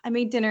annoyed. I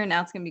made dinner and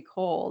now it's going to be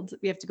cold.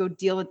 We have to go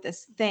deal with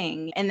this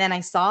thing. And then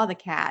I saw the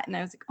cat and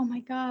I was like, oh my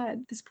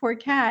God, this poor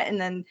cat.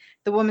 And then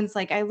the woman's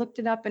like, I looked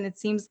it up and it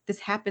seems this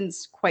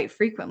happens quite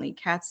frequently.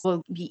 Cats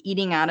will be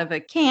eating out of a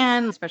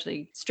can,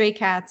 especially stray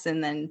cats,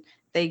 and then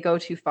they go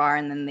too far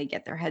and then they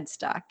get their head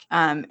stuck.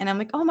 And I'm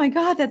like, oh my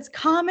God, that's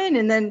common.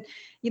 And then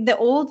the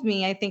old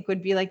me, I think,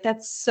 would be like,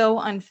 that's so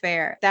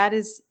unfair. That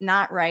is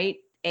not right.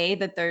 A,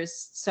 that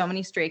there's so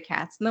many stray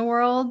cats in the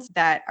world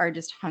that are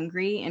just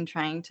hungry and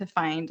trying to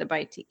find a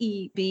bite to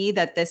eat. B,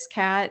 that this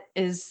cat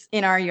is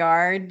in our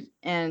yard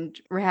and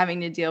we're having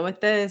to deal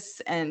with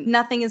this and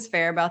nothing is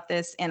fair about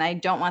this. And I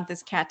don't want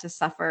this cat to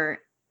suffer.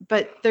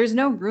 But there's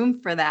no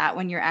room for that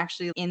when you're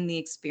actually in the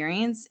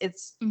experience.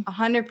 It's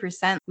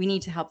 100% we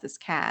need to help this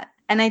cat.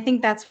 And I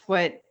think that's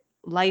what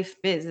life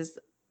is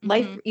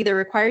life either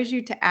requires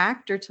you to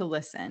act or to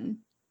listen.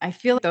 I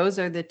feel like those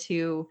are the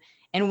two.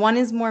 And one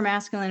is more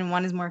masculine and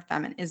one is more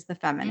feminine, is the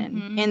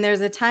feminine. And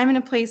there's a time and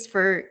a place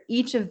for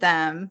each of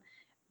them.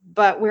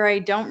 But where I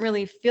don't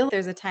really feel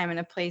there's a time and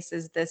a place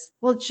is this,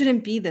 well, it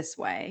shouldn't be this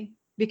way.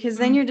 Because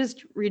then you're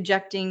just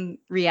rejecting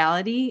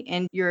reality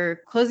and you're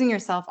closing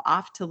yourself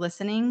off to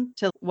listening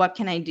to what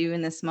can I do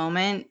in this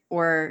moment?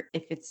 Or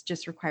if it's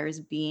just requires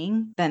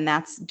being, then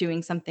that's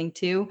doing something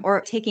too. Or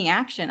taking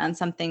action on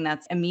something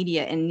that's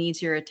immediate and needs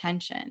your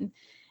attention.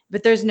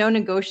 But there's no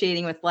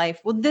negotiating with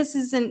life. Well, this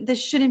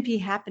shouldn't be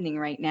happening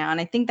right now. And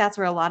I think that's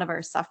where a lot of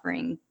our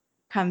suffering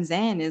comes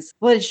in is,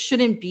 well, it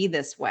shouldn't be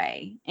this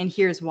way. And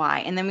here's why.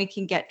 And then we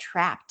can get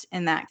trapped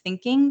in that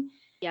thinking.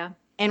 Yeah.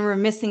 And we're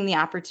missing the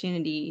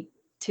opportunity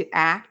to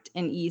act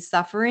and ease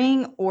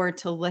suffering or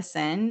to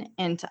listen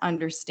and to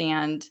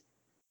understand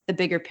the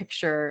bigger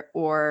picture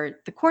or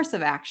the course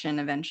of action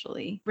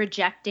eventually.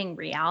 Rejecting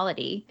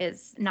reality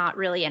is not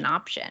really an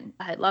option.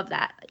 I love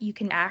that. You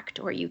can act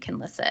or you can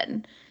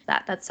listen.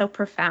 That's so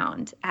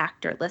profound,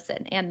 act or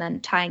listen, and then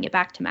tying it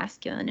back to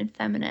masculine and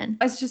feminine.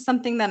 It's just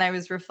something that I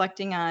was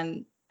reflecting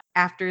on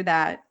after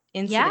that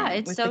incident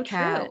it's with so the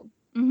cat. true.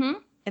 Mm-hmm.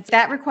 It's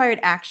that required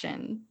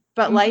action,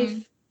 but Mm-hmm.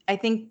 life, I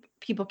think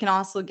people can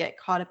also get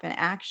caught up in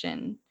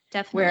action.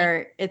 Definitely.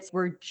 Where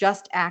we're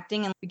just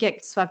acting and we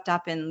get swept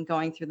up in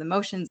going through the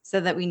motions so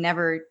that we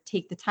never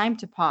take the time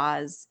to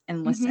pause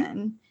and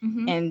listen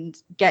and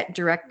get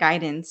direct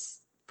guidance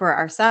for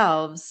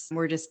ourselves.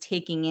 We're just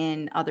taking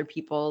in other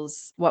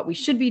people's what we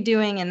should be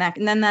doing, and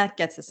then that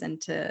gets us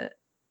into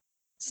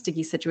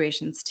sticky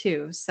situations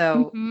too.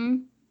 So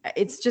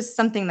it's just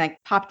something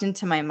that popped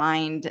into my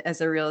mind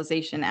as a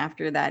realization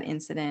after that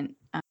incident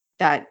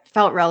that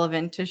felt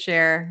relevant to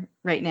share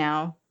right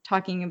now,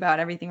 talking about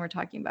everything we're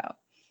talking about.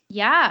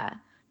 Yeah.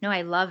 No,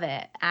 I love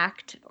it.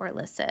 Act or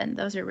listen.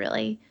 Those are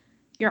really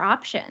your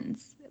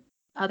options.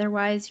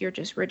 Otherwise, you're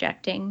just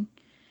rejecting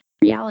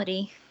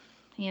reality.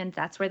 And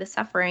that's where the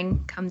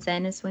suffering comes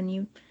in, is when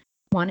you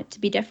want it to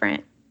be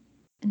different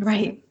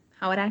instead of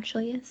how it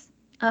actually is.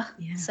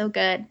 So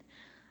good.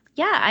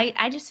 Yeah,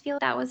 I just feel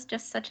that was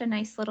just such a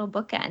nice little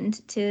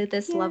bookend to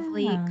this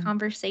lovely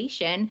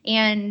conversation.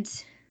 And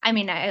I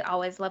mean, I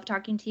always love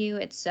talking to you.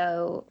 It's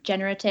so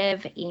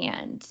generative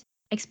and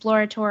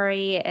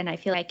exploratory, and I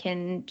feel I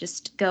can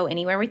just go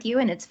anywhere with you.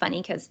 And it's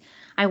funny because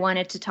I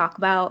wanted to talk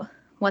about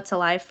what's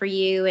alive for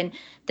you and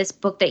this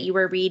book that you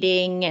were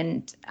reading,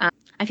 and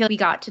I feel we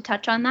got to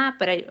touch on that,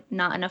 but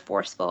not in a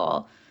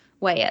forceful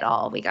way at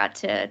all. We got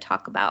to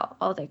talk about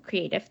all the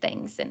creative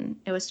things, and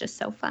it was just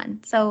so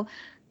fun. So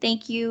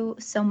thank you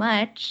so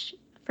much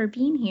for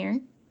being here.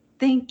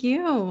 Thank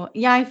you.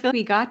 Yeah, I feel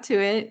we got to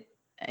it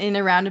in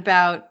a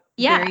roundabout,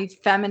 very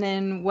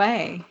feminine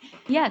way.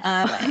 Yes.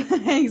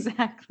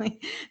 Exactly.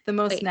 The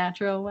most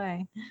natural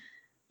way.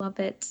 Love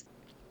it.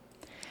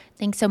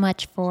 Thanks so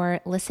much for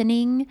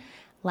listening.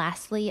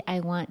 Lastly,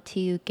 I want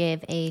to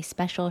give a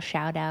special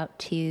shout out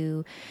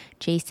to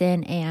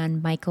Jason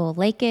and Michael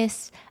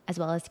Lakis, as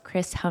well as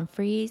Chris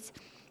Humphreys,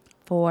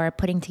 for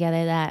putting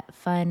together that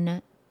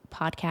fun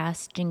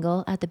podcast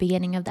jingle at the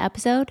beginning of the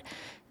episode.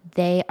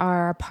 They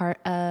are part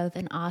of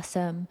an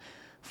awesome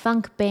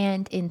funk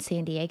band in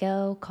San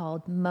Diego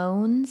called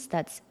Moans.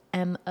 That's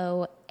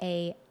Moans.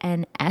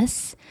 And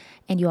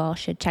you all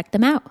should check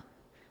them out.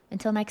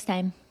 Until next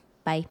time,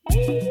 bye.